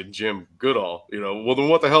asking Jim Goodall, you know, well, then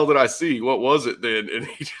what the hell did I see? What was it then? And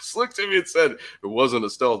he just looked at me and said, it wasn't a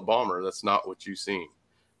stealth bomber. That's not what you seen,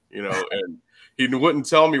 you know, and he wouldn't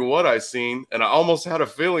tell me what I seen. And I almost had a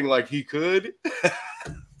feeling like he could,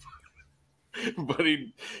 but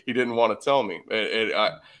he didn't want to tell me. And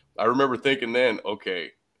I remember thinking then,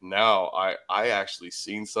 okay, now I actually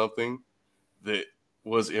seen something that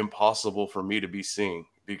was impossible for me to be seeing,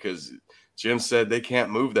 because Jim said they can't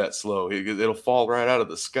move that slow. It'll fall right out of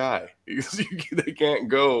the sky. They can't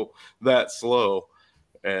go that slow.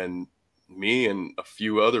 And me and a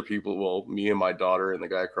few other people, well, me and my daughter and the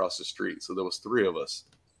guy across the street. So there was 3 of us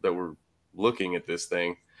that were looking at this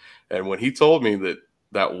thing. And when he told me that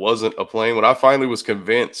that wasn't a plane, when I finally was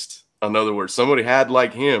convinced, in other words, somebody had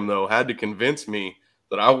to convince me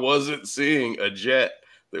that I wasn't seeing a jet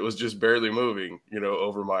that was just barely moving, you know,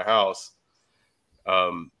 over my house.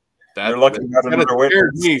 That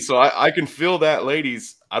scared me. So I can feel that,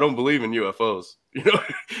 ladies. I don't believe in UFOs. You know,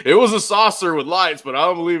 it was a saucer with lights, but I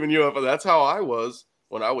don't believe in UFO. That's how I was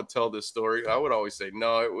when I would tell this story. I would always say,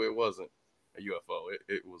 no, it wasn't a UFO.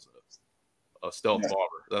 It was a stealth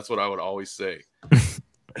bomber. That's what I would always say.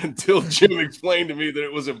 Until Jim explained to me that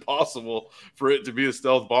it was impossible for it to be a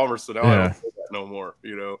stealth bomber. So now I don't say that no more,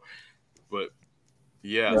 you know. But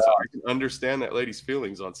yeah, so I can understand that lady's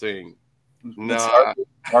feelings on saying, nah. It's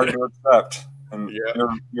hard to accept. And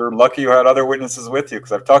you're lucky you had other witnesses with you,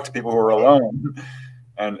 because I've talked to people who were alone.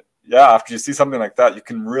 And yeah, after you see something like that, you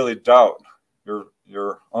can really doubt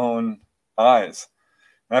your own eyes.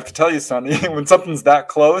 And I have to tell you, Sonny, when something's that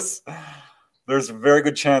close, there's a very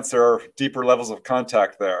good chance there are deeper levels of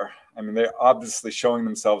contact there. I mean, they're obviously showing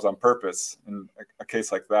themselves on purpose in a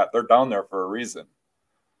case like that. They're down there for a reason.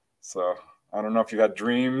 So I don't know if you had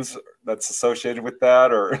dreams that's associated with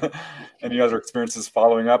that, or any other experiences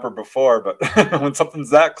following up or before, but when something's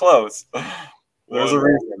that close, there's a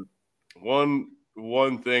reason.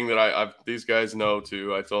 One thing that these guys know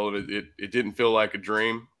too, I told them it didn't feel like a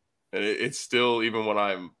dream. And it's still, even when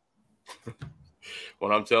I'm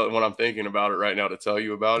thinking about it right now to tell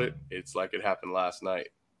you about it, it's like it happened last night.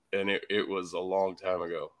 And it was a long time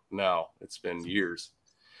ago. Now it's been years.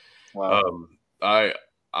 Wow.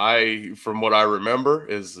 I from what I remember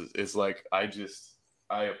is like I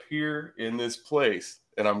appear in this place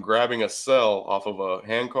and I'm grabbing a cell off of a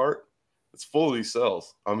handcart. It's full of these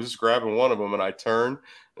cells. I'm just grabbing one of them and I turn.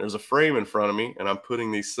 There's a frame in front of me and I'm putting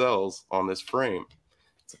these cells on this frame.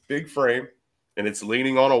 It's a big frame and it's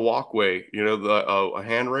leaning on a walkway, you know, a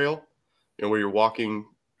handrail, you know, where you're walking.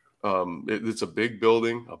 It's a big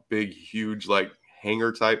building, a big, huge, like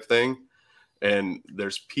hangar type thing. And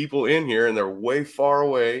there's people in here and they're way far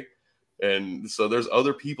away. And so there's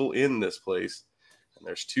other people in this place. And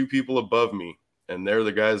there's 2 people above me. And they're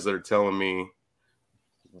the guys that are telling me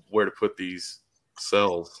where to put these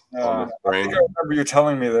cells on the frame. I remember you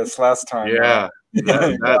telling me this last time. Yeah.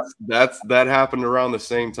 That happened around the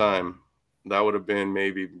same time. That would have been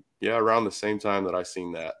maybe, around the same time that I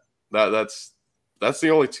seen that. That's the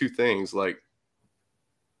only 2 things. Like,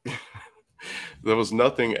 there was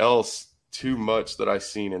nothing else too much that I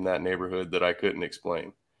seen in that neighborhood that I couldn't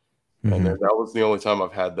explain. Mm-hmm. And then that was the only time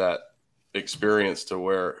I've had that experience to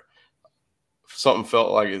where something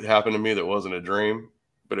felt like it happened to me that wasn't a dream,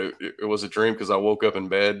 but it was a dream because I woke up in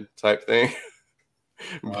bed type thing.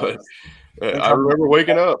 But I remember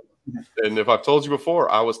waking up, and if I've told you before,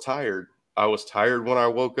 I was tired. I was tired when I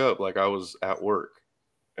woke up, like I was at work,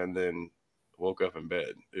 and then woke up in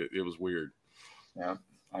bed. It was weird. Yeah.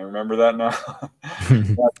 I remember that now.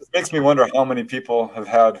 It makes me wonder how many people have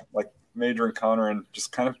had like major encounter and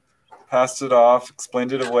just kind of passed it off,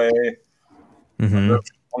 explained it away. Mm-hmm.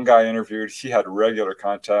 One guy I interviewed, he had regular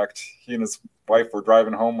contact. He and his wife were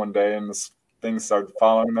driving home one day and this thing started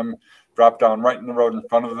following them, dropped down right in the road in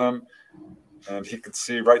front of them. And he could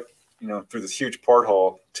see right, you know, through this huge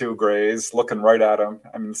porthole, 2 grays looking right at him.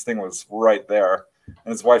 I mean, this thing was right there.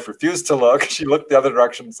 And his wife refused to look. She looked the other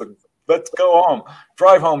direction and said, let's go home,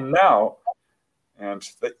 drive home now. And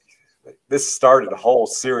this started a whole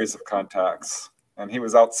series of contacts. And he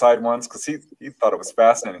was outside once because he thought it was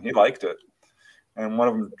fascinating. He liked it. And one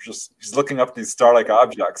of them he's looking up at these star-like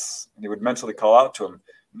objects, and he would mentally call out to him.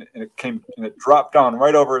 And it dropped down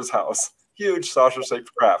right over his house. Huge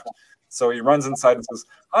saucer-shaped craft. So he runs inside and says,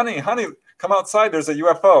 honey, come outside, there's a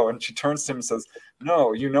UFO. And she turns to him and says,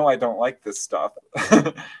 no, you know I don't like this stuff,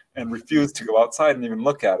 and refused to go outside and even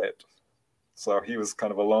look at it. So he was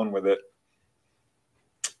kind of alone with it.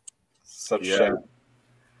 Such shame.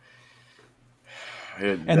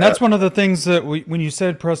 And that's one of the things that when you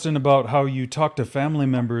said, Preston, about how you talk to family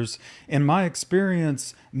members, in my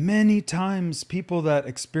experience, many times people that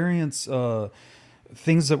experience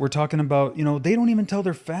things that we're talking about, you know, they don't even tell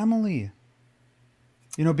their family,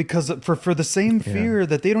 you know, because for the same fear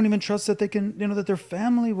that they don't even trust that they can, you know, that their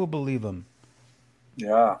family will believe them.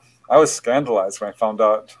 Yeah. I was scandalized when I found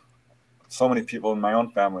out so many people in my own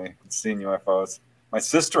family had seen UFOs. My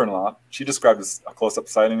sister-in-law, she described a close-up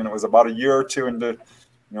sighting, and it was about a year or two into, you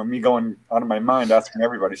know, me going out of my mind, asking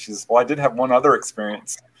everybody. She says, well, I did have one other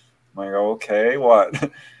experience. I'm like, okay,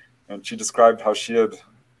 what? And she described how she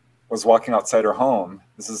was walking outside her home.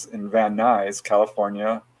 This is in Van Nuys,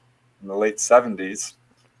 California, in the late 70s,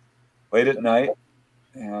 late at night.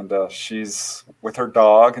 And she's with her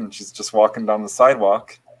dog, and she's just walking down the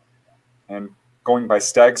sidewalk and going by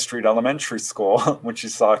Stagg Street Elementary School when she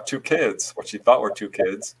saw two kids, what she thought were two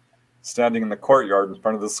kids, standing in the courtyard in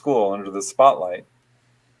front of the school under the spotlight.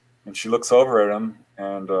 And she looks over at them,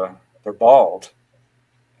 and they're bald,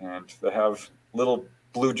 and they have little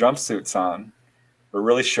blue jumpsuits on. They're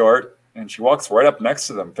really short, and she walks right up next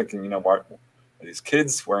to them thinking, you know, what, are these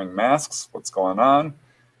kids wearing masks? What's going on?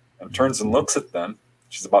 And turns and looks at them.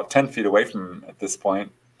 She's about 10 feet away from them at this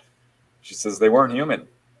point. She says, they weren't human.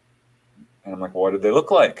 And I'm like, well, what did they look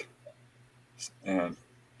like? And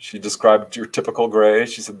she described your typical gray.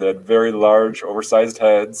 She said they had very large, oversized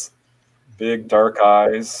heads, big, dark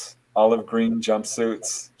eyes, olive green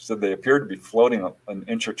jumpsuits. She said they appeared to be floating an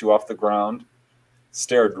inch or two off the ground,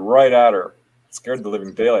 stared right at her, scared the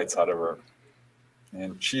living daylights out of her.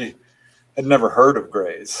 And she had never heard of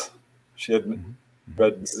grays. She had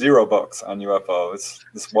read 0 books on UFOs.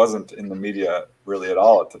 This wasn't in the media really at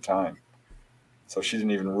all at the time. So she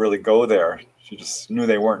didn't even really go there. She just knew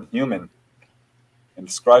they weren't human and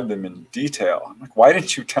described them in detail. I'm like, why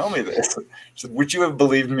didn't you tell me this? She said, would you have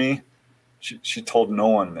believed me? She told no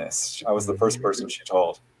one this. I was the first person she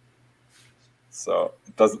told. So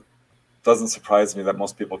it doesn't surprise me that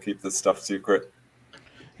most people keep this stuff secret.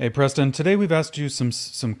 Hey, Preston, today we've asked you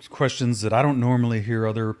some questions that I don't normally hear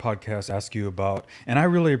other podcasts ask you about. And I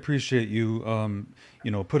really appreciate you, you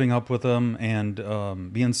know, putting up with them and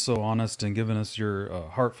being so honest and giving us your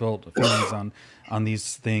heartfelt feelings on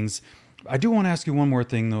these things. I do want to ask you one more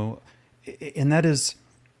thing, though, and that is,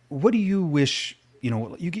 what do you wish, you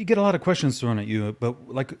know, you get a lot of questions thrown at you,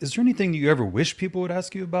 but like, is there anything you ever wish people would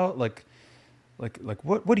ask you about? Like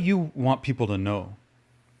what do you want people to know?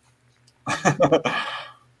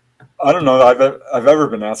 I don't know that I've ever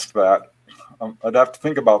been asked that. I'd have to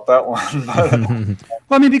think about that one.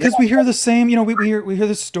 Well, I mean, because we hear the same, you know, we hear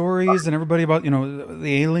the stories and everybody about, you know,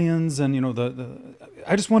 the aliens and, you know,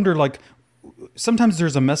 I just wonder, like, sometimes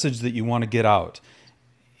there's a message that you want to get out.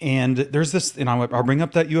 And there's this, and I'll bring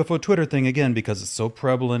up that UFO Twitter thing again because it's so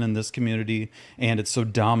prevalent in this community and it's so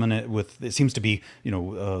dominant with, it seems to be, you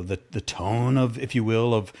know, the tone of, if you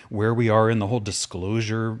will, of where we are in the whole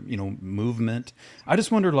disclosure, you know, movement. I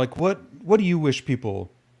just wonder, like, what do you wish people,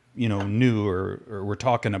 you know, knew or were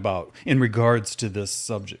talking about in regards to this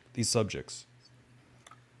subject, these subjects?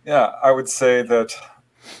 Yeah, I would say that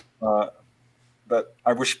that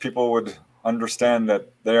I wish people would understand that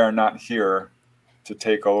they are not here to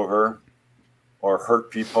take over or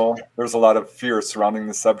hurt people. There's a lot of fear surrounding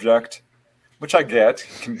the subject, which I get.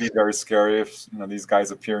 It can be very scary if, you know, these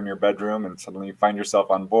guys appear in your bedroom and suddenly you find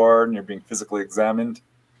yourself on board and you're being physically examined.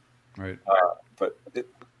 Right. But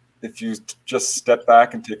if you just step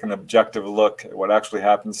back and take an objective look at what actually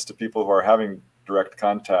happens to people who are having direct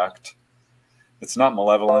contact, it's not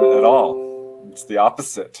malevolent at all. It's the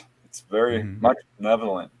opposite. It's very much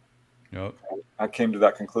benevolent. Yep. I came to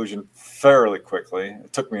that conclusion fairly quickly.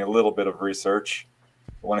 It took me a little bit of research.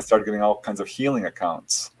 But when I started getting all kinds of healing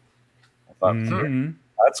accounts, I thought,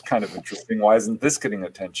 that's kind of interesting. Why isn't this getting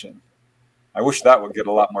attention? I wish that would get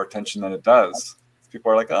a lot more attention than it does.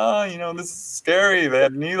 People are like, oh, you know, this is scary. They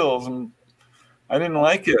had needles and I didn't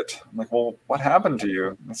like it. I'm like, well, what happened to you?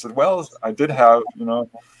 And I said, well, I did have, you know,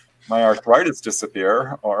 my arthritis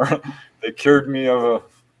disappear, or they cured me of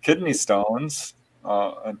kidney stones.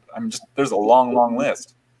 And I'm just, there's a long, long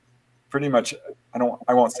list. Pretty much,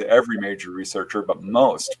 I won't say every major researcher, but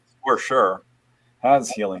most, for sure,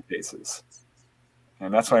 has healing cases.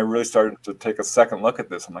 And that's when I really started to take a second look at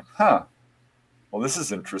this. I'm like, well, this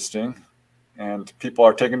is interesting. And people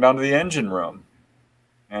are taken down to the engine room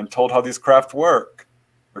and told how these craft work.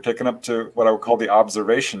 They're taken up to what I would call the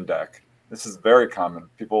observation deck. This is very common.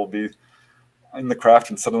 People will be in the craft,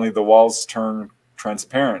 and suddenly the walls turn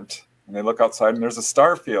transparent, and they look outside and there's a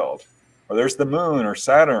star field, or there's the moon or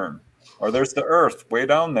Saturn, or there's the Earth way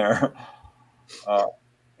down there.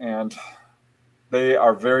 And they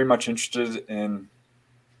are very much interested in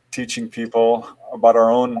teaching people about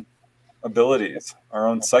our own abilities, our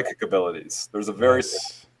own psychic abilities. There's a very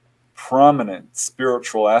prominent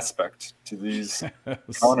spiritual aspect to these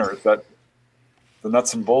encounters that the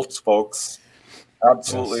nuts and bolts folks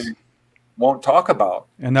absolutely won't talk about.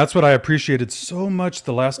 And that's what I appreciated so much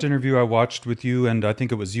the last interview I watched with you, and I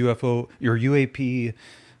think it was UFO, your UAP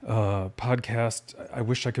podcast. I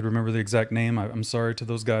wish I could remember the exact name. I'm sorry to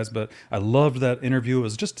those guys, but I loved that interview. It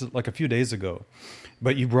was just like a few days ago.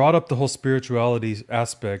 But you brought up the whole spirituality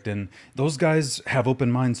aspect, and those guys have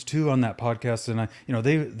open minds too on that podcast. And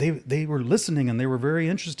they were listening, and they were very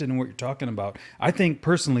interested in what you're talking about. I think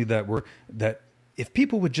personally that if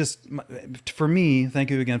people would just, for me, thank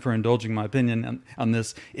you again for indulging my opinion on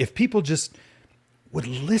this. If people just would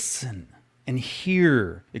listen and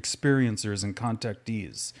hear experiencers and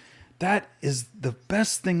contactees, that is the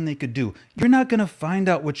best thing they could do. You're not going to find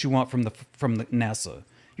out what you want from the NASA.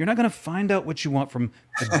 You're not going to find out what you want from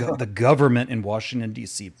the government in Washington,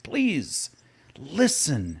 D.C. Please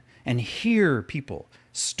listen and hear people,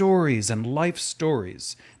 stories and life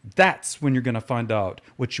stories. That's when you're going to find out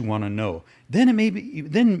what you want to know. Then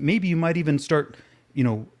maybe you might even start,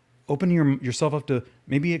 opening yourself up to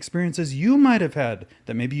maybe experiences you might have had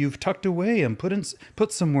that maybe you've tucked away and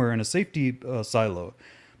put somewhere in a safety silo.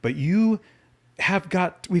 But we've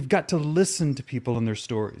got to listen to people and their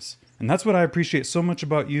stories. And that's what I appreciate so much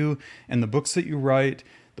about you and the books that you write,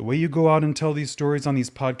 the way you go out and tell these stories on these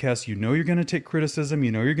podcasts. You're going to take criticism,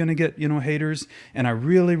 you're going to get, haters. And I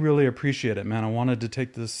really, really appreciate it, man. I wanted to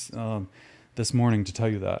take this morning to tell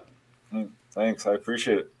you that. Thanks. I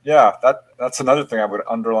appreciate it. Yeah, that's another thing I would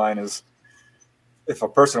underline is if a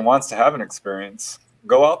person wants to have an experience,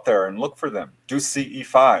 go out there and look for them. Do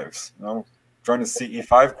CE5s, join a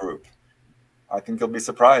CE5 group. I think you'll be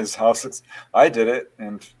surprised how I did it,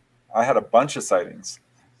 and I had a bunch of sightings.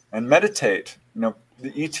 And meditate. The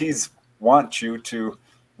ETs want you to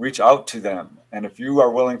reach out to them. And if you are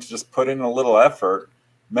willing to just put in a little effort,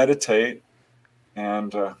 meditate,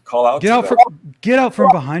 and call out to them. Get out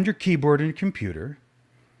from behind your keyboard and your computer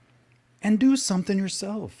and do something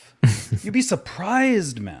yourself. You'd be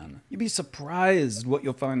surprised, man. You'd be surprised what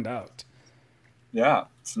you'll find out. Yeah,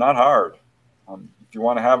 it's not hard. If you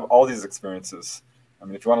want to have all these experiences,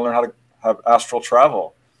 if you want to learn how to have astral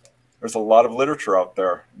travel, there's a lot of literature out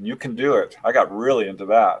there, and you can do it. I got really into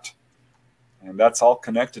that. And that's all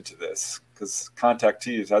connected to this, because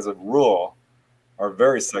contactees, as a rule, are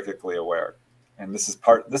very psychically aware. And this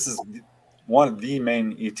is one of the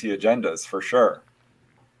main ET agendas, for sure.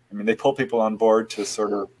 They pull people on board to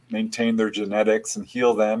sort of maintain their genetics and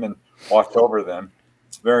heal them and watch over them.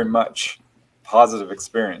 It's very much positive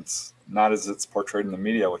experience, not as it's portrayed in the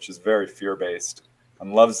media, which is very fear-based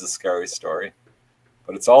and loves the scary story.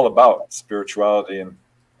 But it's all about spirituality and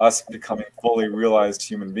us becoming fully realized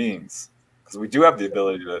human beings, because we do have the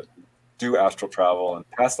ability to do astral travel and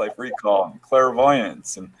past life recall and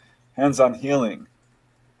clairvoyance and hands-on healing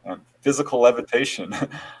and physical levitation,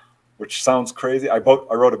 which sounds crazy. I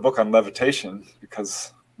wrote a book on levitation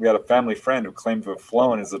because we had a family friend who claimed to have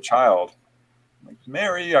flown as a child. I'm like,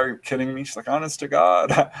 Mary, are you kidding me? She's like, honest to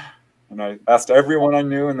God. And I asked everyone I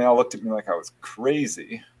knew, and they all looked at me like I was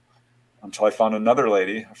crazy, until I found another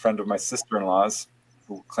lady, a friend of my sister-in-law's,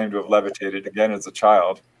 who claimed to have levitated again as a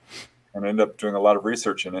child, and ended up doing a lot of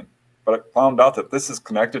research in it. But I found out that this is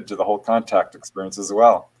connected to the whole contact experience as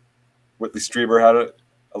well. Whitley Strieber had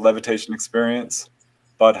a levitation experience.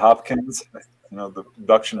 Bud Hopkins, the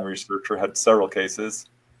abduction researcher, had several cases.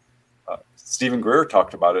 Stephen Greer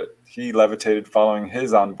talked about it. He levitated following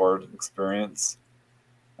his onboard experience.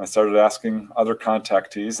 I started asking other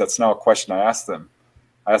contactees. That's now a question I ask them.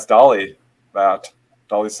 I asked Dolly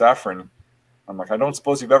Safran. I'm like, I don't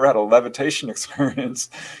suppose you've ever had a levitation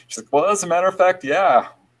experience. She's like, well, as a matter of fact, yeah.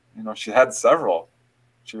 She had several.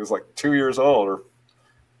 She was like 2 years old or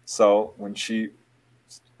so when she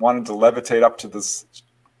wanted to levitate up to this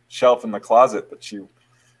shelf in the closet, but she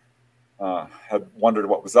had wondered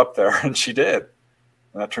what was up there, and she did.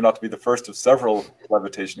 And that turned out to be the first of several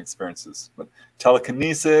levitation experiences. But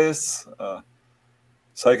telekinesis,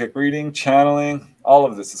 psychic reading, channeling, all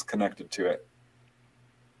of this is connected to it.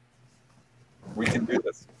 We can do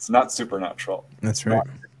this. It's not supernatural. That's right.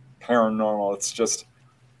 Paranormal. It's just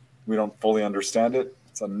we don't fully understand it.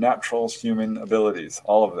 It's a natural human abilities,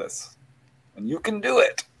 all of this. And you can do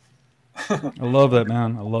it. I love that,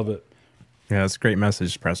 man. I love it. Yeah, that's a great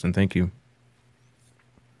message, Preston. Thank you.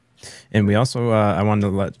 And we also, I wanted to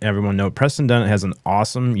let everyone know, Preston Dennett has an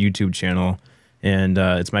awesome YouTube channel. And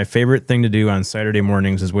it's my favorite thing to do on Saturday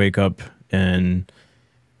mornings is wake up and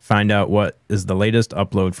find out what is the latest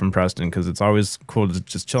upload from Preston, because it's always cool to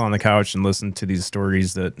just chill on the couch and listen to these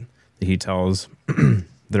stories that he tells.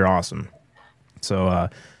 They're awesome. So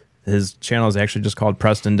his channel is actually just called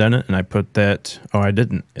Preston Dennett, and I put that. Oh, I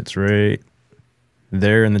didn't. It's right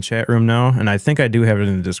there in the chat room now, and I think I do have it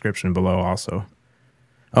in the description below also.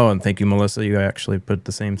 Oh, and thank you, Melissa. You actually put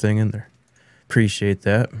the same thing in there. Appreciate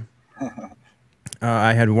that.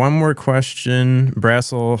 I had one more question.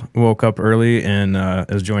 Brassel woke up early and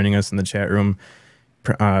is joining us in the chat room.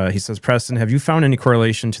 He says, Preston, have you found any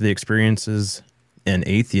correlation to the experiences and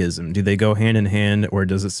atheism? Do they go hand in hand, or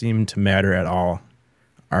does it seem to matter at all,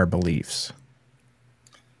 our beliefs?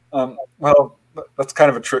 Well, that's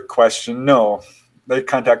kind of a trick question. No, they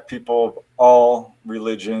contact people of all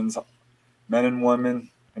religions, men and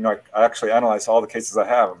women. You know, I actually analyzed all the cases I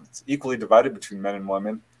have. It's equally divided between men and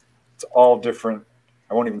women. It's all different.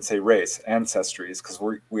 I won't even say race, ancestries, because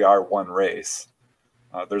we are one race.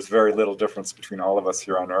 There's very little difference between all of us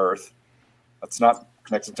here on Earth. That's not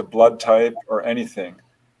connected to blood type or anything.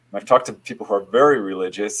 And I've talked to people who are very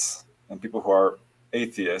religious and people who are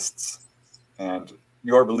atheists, and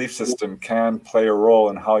your belief system can play a role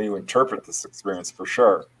in how you interpret this experience for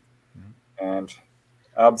sure. And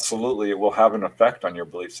absolutely, it will have an effect on your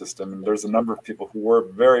belief system. And there's a number of people who were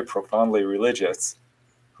very profoundly religious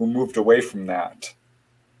who moved away from that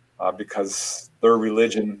because their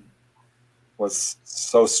religion was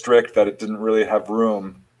so strict that it didn't really have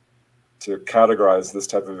room to categorize this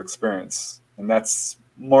type of experience. And that's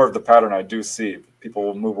more of the pattern I do see. People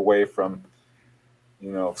will move away from,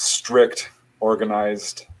 you know, strict,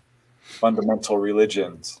 organized, fundamental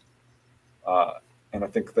religions. And I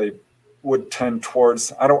think they would tend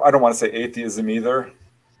towards, I don't want to say atheism either.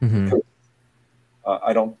 Mm-hmm.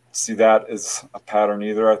 I don't see that as a pattern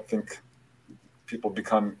either. I think people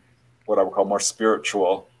become what I would call more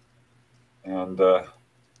spiritual. And I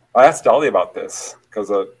asked Dolly about this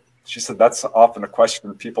because she said that's often a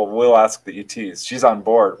question people will ask the ETs. She's on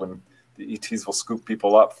board when the ETs will scoop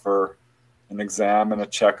people up for an exam and a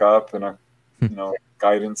checkup and a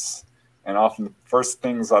guidance. And often the first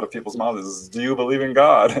things out of people's mouths is, do you believe in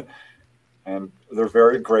God? And they're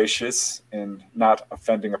very gracious in not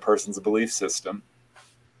offending a person's belief system,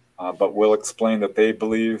 but will explain that they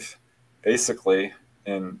believe basically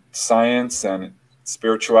in science and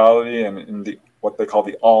spirituality and in what they call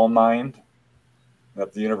the all mind,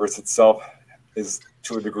 that the universe itself is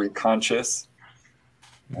to a degree conscious.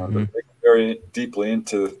 Mm-hmm. They go very deeply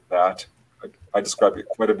into that. I describe it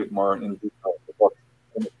quite a bit more in detail. But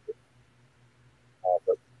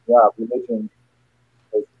yeah, religion.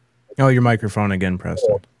 Oh, your microphone again,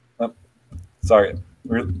 Preston. Sorry.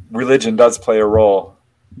 Religion does play a role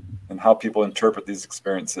in how people interpret these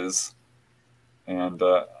experiences. And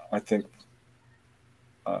I think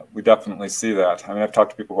we definitely see that. I mean, I've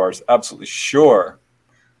talked to people who are absolutely sure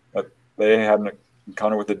that they had an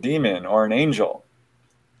encounter with a demon or an angel.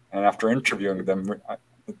 And after interviewing them,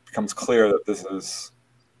 it becomes clear that this is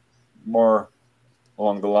more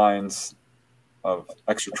along the lines of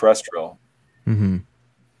extraterrestrial. Mm-hmm. And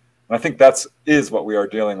I think that is what we are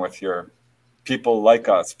dealing with here. People like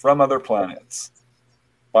us from other planets,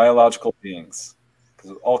 biological beings.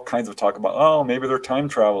 Because all kinds of talk about, oh, maybe they're time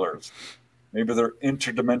travelers. Maybe they're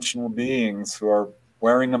interdimensional beings who are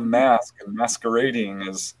wearing a mask and masquerading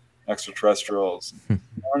as extraterrestrials.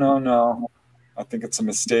 No. I think it's a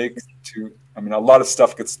mistake a lot of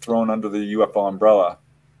stuff gets thrown under the UFO umbrella.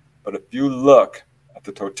 But if you look at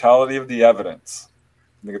the totality of the evidence,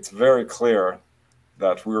 I think it's very clear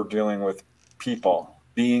that we're dealing with people,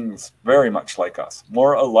 beings very much like us,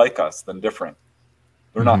 more alike us than different.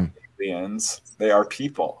 They're not aliens, they are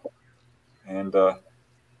people. And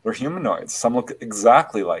they're humanoids. Some look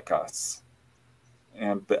exactly like us.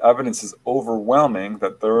 And the evidence is overwhelming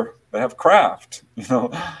that they have craft.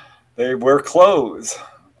 They wear clothes,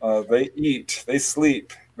 they eat, they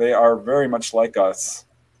sleep. They are very much like us.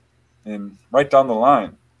 And right down the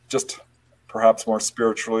line, just perhaps more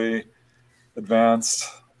spiritually advanced,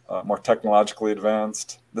 more technologically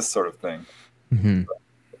advanced, this sort of thing. Mm-hmm.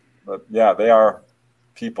 But yeah, they are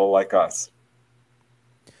people like us.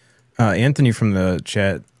 Anthony from the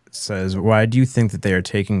chat says, why do you think that they are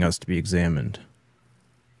taking us to be examined?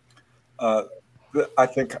 I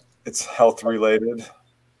think it's health related.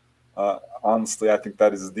 Honestly, I think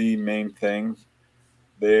that is the main thing.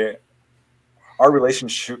 Our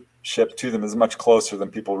relationship to them is much closer than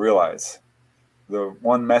people realize. The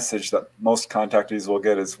one message that most contactees will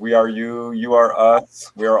get is, we are you, you are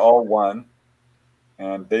us, we are all one.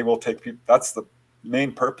 and they will take people. That's the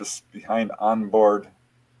main purpose behind onboard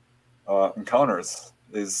encounters,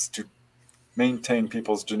 is to maintain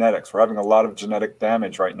people's genetics. We're having a lot of genetic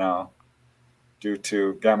damage right now due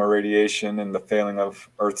to gamma radiation and the failing of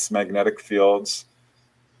Earth's magnetic fields.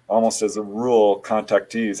 Almost as a rule,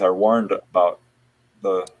 contactees are warned about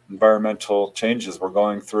the environmental changes we're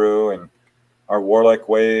going through and our warlike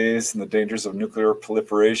ways and the dangers of nuclear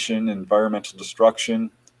proliferation, environmental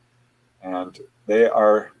destruction. And they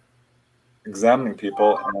are examining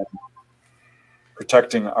people and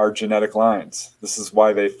protecting our genetic lines. This is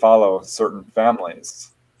why they follow certain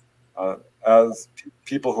families. As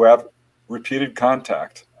people who have repeated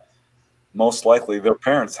contact, most likely their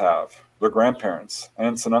parents have, their grandparents,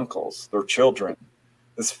 aunts and uncles, their children.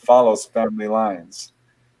 This follows family lines,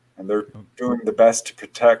 and they're doing the best to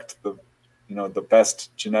protect the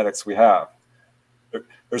best genetics we have.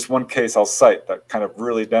 There's one case I'll cite that kind of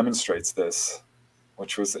really demonstrates this,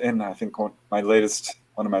 which was in, I think, one of my latest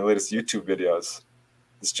YouTube videos.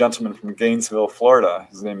 This gentleman from Gainesville, Florida,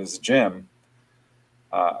 his name is Jim,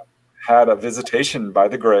 had a visitation by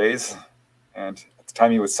the Greys, and at the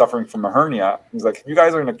time he was suffering from a hernia. He's like, "You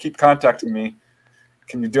guys are going to keep contacting me.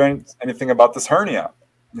 Can you do anything about this hernia?"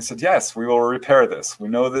 And he said, "Yes, we will repair this. We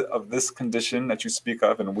know of this condition that you speak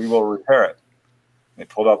of, and we will repair it." They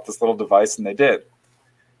pulled out this little device, and they did.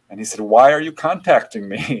 And he said, "Why are you contacting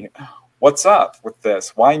me? What's up with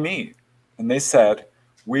this? Why me?" And they said,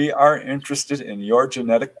 "We are interested in your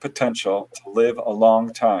genetic potential to live a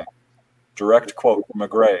long time." Direct quote from a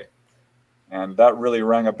Gray. And that really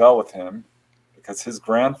rang a bell with him, because his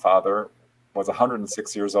grandfather was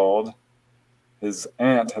 106 years old. His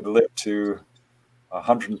aunt had lived to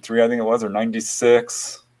 103, I think it was, or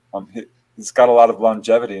 96. He's got a lot of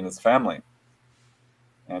longevity in his family.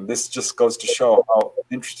 And this just goes to show how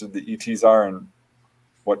interested the ETs are in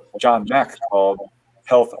what John Mack called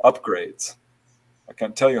health upgrades. I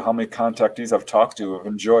can't tell you how many contactees I've talked to who have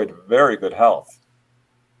enjoyed very good health.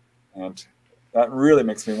 And that really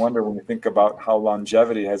makes me wonder when you think about how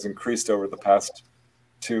longevity has increased over the past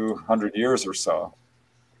 200 years or so.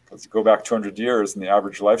 Because you go back 200 years and the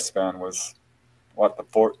average lifespan was,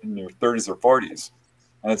 in your 30s or 40s.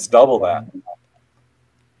 And it's double that.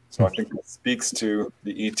 So I think it speaks to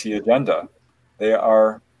the ET agenda. They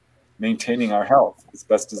are maintaining our health as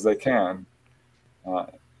best as they can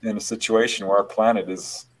in a situation where our planet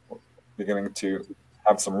is beginning to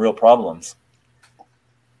have some real problems.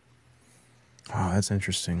 Oh, that's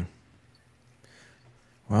interesting.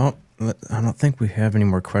 Well, I don't think we have any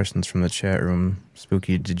more questions from the chat room.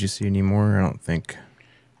 Spooky, did you see any more? I don't think.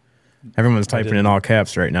 Everyone's typing in all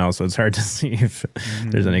caps right now, so it's hard to see if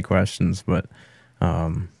there's any questions. But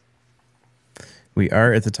we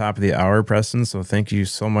are at the top of the hour, Preston, so thank you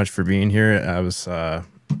so much for being here. I was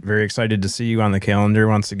very excited to see you on the calendar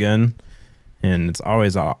once again, and it's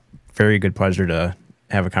always a very good pleasure to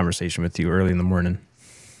have a conversation with you early in the morning.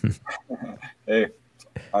 Hey,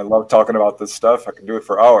 I love talking about this stuff. I can do it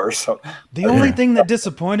for hours. So. The only thing that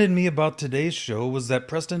disappointed me about today's show was that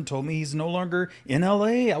Preston told me he's no longer in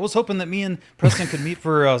LA. I was hoping that me and Preston could meet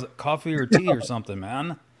for coffee or tea or something,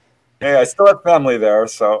 man. Hey, I still have family there,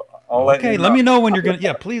 so I'll let you know. Let me know when you're gonna.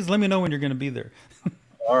 Yeah, please let me know when you're gonna be there.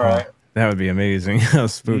 All right. That would be amazing.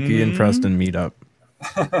 Spooky and Preston meet up.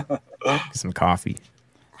 Get some coffee.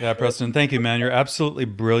 Yeah, Preston, thank you, man. You're absolutely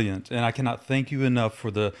brilliant, and I cannot thank you enough for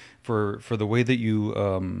the way that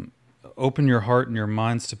you open your heart and your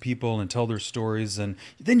minds to people and tell their stories, and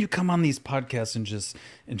then you come on these podcasts and just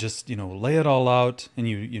lay it all out, and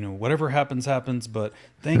you whatever happens. But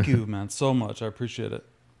thank you, man, so much. I appreciate it.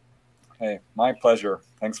 Hey, my pleasure.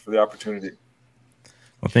 Thanks for the opportunity.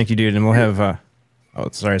 Well, thank you, dude, and we'll have. Oh,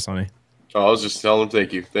 sorry, Sonny. Oh, I was just telling him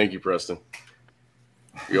thank you. Thank you, Preston.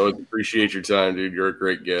 We always appreciate your time, dude. You're a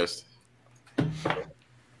great guest.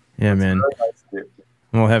 Yeah, man. Nice,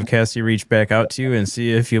 we'll have Cassie reach back out to you and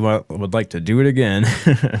see if you would like to do it again.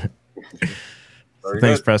 So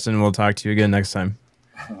thanks, Preston. We'll talk to you again next time.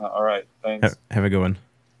 All right. Thanks. Have a good one.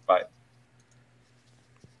 Bye.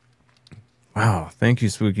 Wow. Thank you,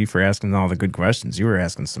 Spooky, for asking all the good questions. You were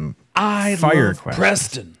asking some fire questions.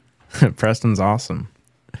 Preston. Preston's awesome.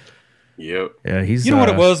 Yep. Yeah, he's. You know what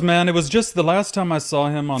it was, man? It was just the last time I saw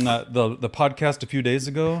him on the podcast a few days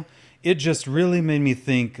ago. It just really made me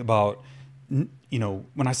think about,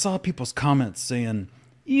 when I saw people's comments saying,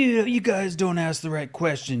 "Yeah, you guys don't ask the right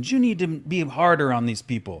questions. You need to be harder on these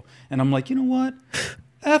people." And I'm like, you know what?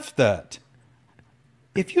 F that.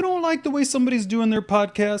 If you don't like the way somebody's doing their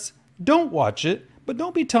podcast, don't watch it. But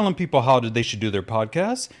don't be telling people how they should do their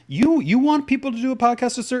podcast. You want people to do a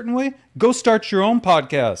podcast a certain way? Go start your own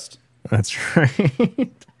podcast. That's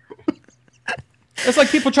right. It's like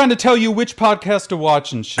people trying to tell you which podcast to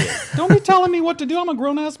watch and shit. Don't be telling me what to do. I'm a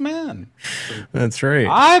grown-ass man. That's right.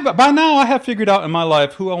 By now, I have figured out in my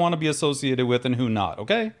life who I want to be associated with and who not,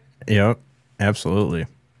 okay? Yep, absolutely.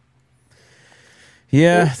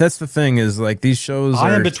 Yeah, that's the thing is, like, these shows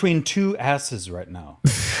I am between two asses right now.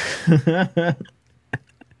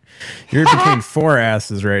 You're between four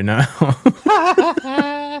asses right now.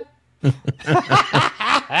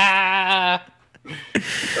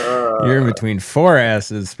 You're in between four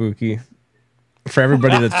asses, Spooky. For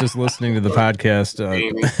everybody that's just listening to the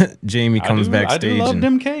podcast, Jamie comes backstage. I do love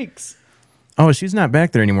them cakes. Oh, she's not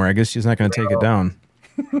back there anymore. I guess she's not going to take it down.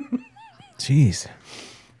 Jeez.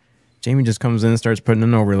 Jamie just comes in and starts putting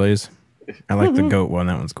in overlays. I like the goat one.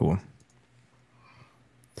 That one's cool.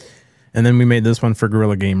 And then we made this one for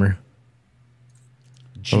Gorilla Gamer.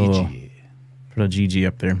 GG. Put a GG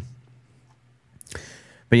up there.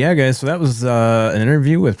 But yeah, guys, so that was an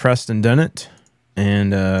interview with Preston Dennett.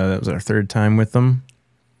 And that was our third time with them.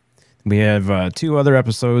 We have 2 other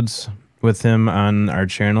episodes with him on our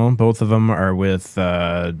channel. Both of them are with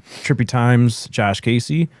Trippy Times, Josh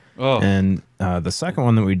Casey. Oh. And the second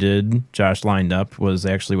one that we did, Josh lined up, was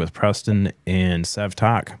actually with Preston and Sev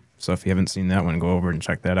Talk. So if you haven't seen that one, go over and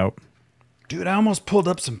check that out. Dude, I almost pulled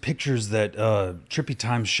up some pictures that Trippy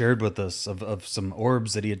Time shared with us of some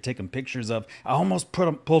orbs that he had taken pictures of. I almost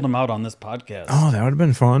pulled them out on this podcast. Oh, that would have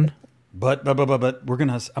been fun. But I'm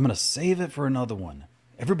gonna save it for another one.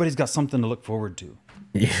 Everybody's got something to look forward to.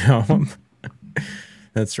 Yeah,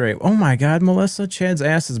 that's right. Oh my God, Melissa, Chad's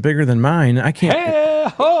ass is bigger than mine. I can't.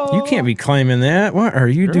 Hey-ho! You can't be claiming that. What are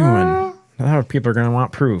you doing? A lot of people are gonna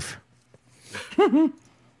want proof.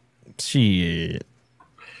 Shit.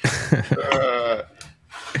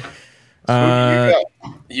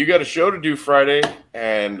 You got a show to do Friday,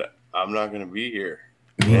 and I'm not going to be here.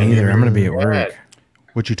 Me neither. I'm going to be at work.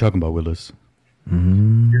 What you talking about, Willis?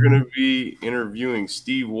 You're going to be interviewing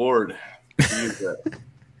Steve Ward. Here's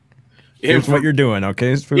what you're doing,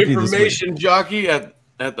 okay? Information jockey at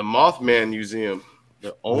the Mothman Museum.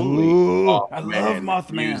 The only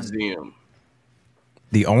Mothman Museum.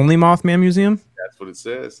 The only Mothman Museum? That's what it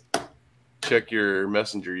says. Check your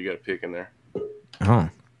messenger. You got a pic in there. Oh.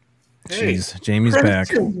 Jeez. Jamie's back.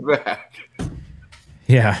 back.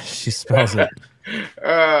 Yeah, she spells it.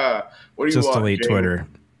 What do you Just want, delete Jamie? Twitter.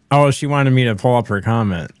 Oh, she wanted me to pull up her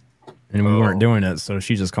comment. And we weren't doing it, so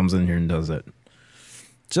she just comes in here and does it.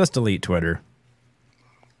 Just delete Twitter.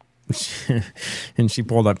 And she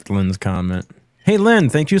pulled up Lynn's comment. Hey, Lynn,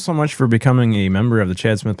 thank you so much for becoming a member of the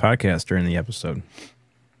Chad Smith podcast during the episode.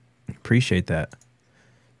 Appreciate that.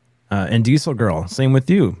 And Diesel Girl, same with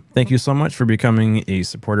you. Thank you so much for becoming a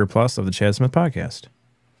supporter plus of the Chad Smith podcast.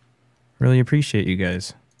 Really appreciate you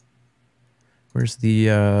guys. Where's the,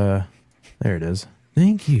 there it is.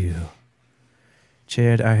 Thank you.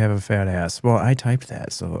 Chad, I have a fat ass. Well, I typed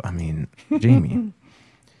that, so, I mean, Jamie.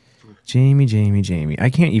 Jamie. I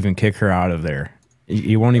can't even kick her out of there.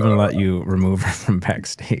 You won't even let you remove her from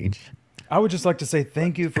backstage. I would just like to say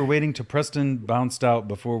thank you for waiting till Preston bounced out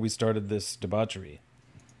before we started this debauchery.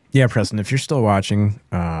 Yeah, Preston, if you're still watching...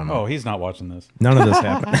 oh, he's not watching this. None of this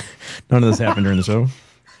happened. None of this happened during the show.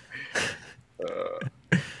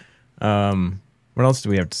 What else do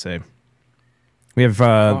we have to say? We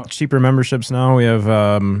have cheaper memberships now. We have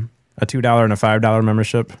a $2 and a $5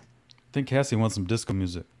 membership. I think Cassie wants some disco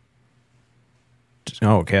music.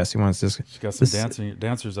 Oh, Cassie wants disco. She got some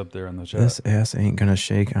dancers up there in the chat. This ass ain't gonna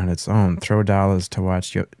shake on its own. Throw dollars to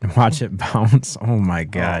watch it bounce. Oh my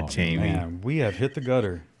God, Jamie. Man, we have hit the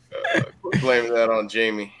gutter. Blame that on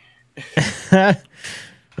Jamie.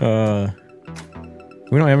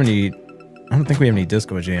 We don't have any. I don't think we have any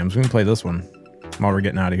disco jams. We can play this one while we're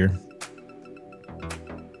getting out of here.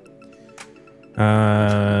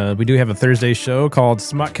 We do have a Thursday show called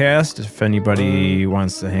Smutcast. If anybody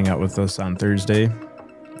wants to hang out with us on Thursday,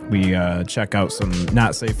 we check out some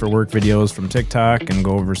not safe for work videos from TikTok and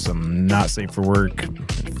go over some not safe for work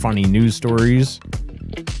funny news stories.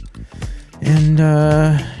 And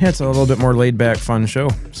yeah, it's a little bit more laid back, fun show.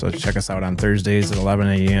 So check us out on Thursdays at 11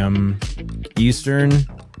 a.m. Eastern.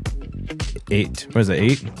 8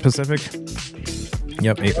 Pacific?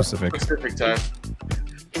 Yep, 8 Pacific. Pacific time.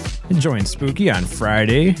 And join Spooky on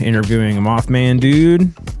Friday, interviewing a Mothman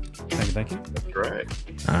dude. Thank you. That's right.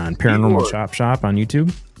 On Paranormal Chop Shop on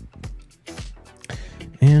YouTube.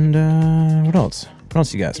 And what else? What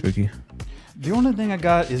else you got, Spooky? The only thing I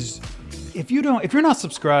got is if you're not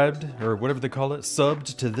subscribed or whatever they call it,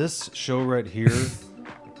 subbed to this show right here,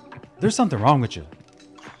 there's something wrong with you.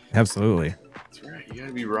 Absolutely. That's right. You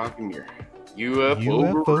gotta be rocking your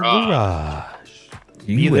UFO garage.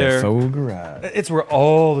 Be there. UFO Garage. It's where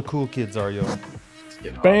all the cool kids are, yo.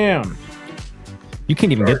 Bam. You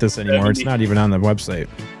can't even get this anymore. It's not even on the website.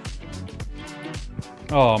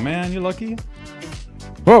 Oh man, you lucky.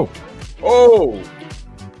 Whoa. Oh,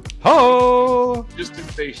 Oh, just a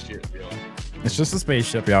spaceship, yo. It's just a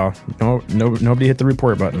spaceship, y'all. No, nobody hit the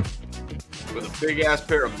report button. With a big ass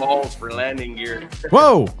pair of balls for landing gear.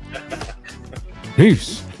 Whoa.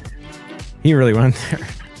 Jeez. He really went there.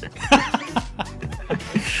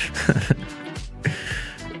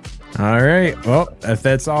 All right. Well, if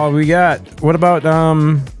that's all we got, what about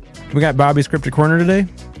we got Bobby's Cryptic Corner today?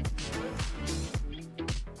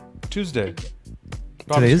 Tuesday. Today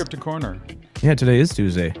Bobby's is- Cryptic Corner. Yeah, today is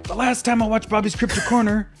Tuesday. The last time I watched Bobby's Cryptic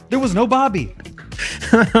Corner, there was no Bobby.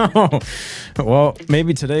 Well,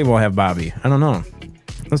 maybe today we'll have Bobby. I don't know.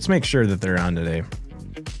 Let's make sure that they're on today.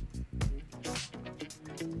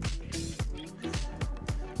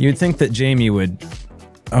 You'd think that Jamie would...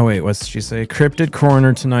 Oh, wait, what's she say? Cryptid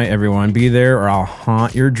Corner tonight, everyone. Be there or I'll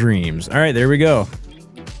haunt your dreams. All right, there we go.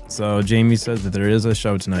 So Jamie says that there is a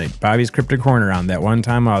show tonight. Bobby's Cryptid Corner on that one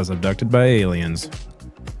time I was abducted by aliens.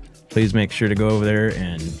 Please make sure to go over there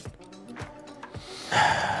and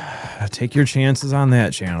take your chances on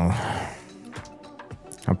that channel.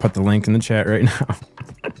 I'll put the link in the chat right now.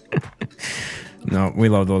 No, we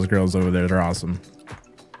love those girls over there. They're awesome.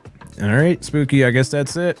 All right, Spooky, I guess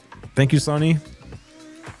that's it. Thank you, Sonny.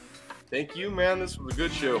 Thank you, man. This was a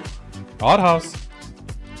good show. Odd House.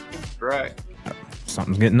 Right.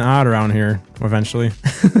 Something's getting odd around here eventually.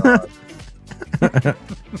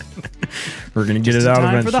 We're going to get it out Time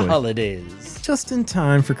eventually. for the holidays. Just in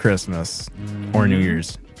time for Christmas or New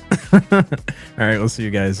Year's. All right, we'll see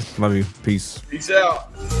you guys. Love you. Peace. Peace out.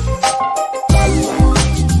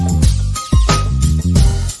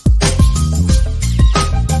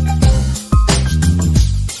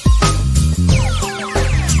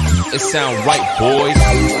 It sound right,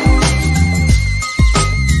 boys.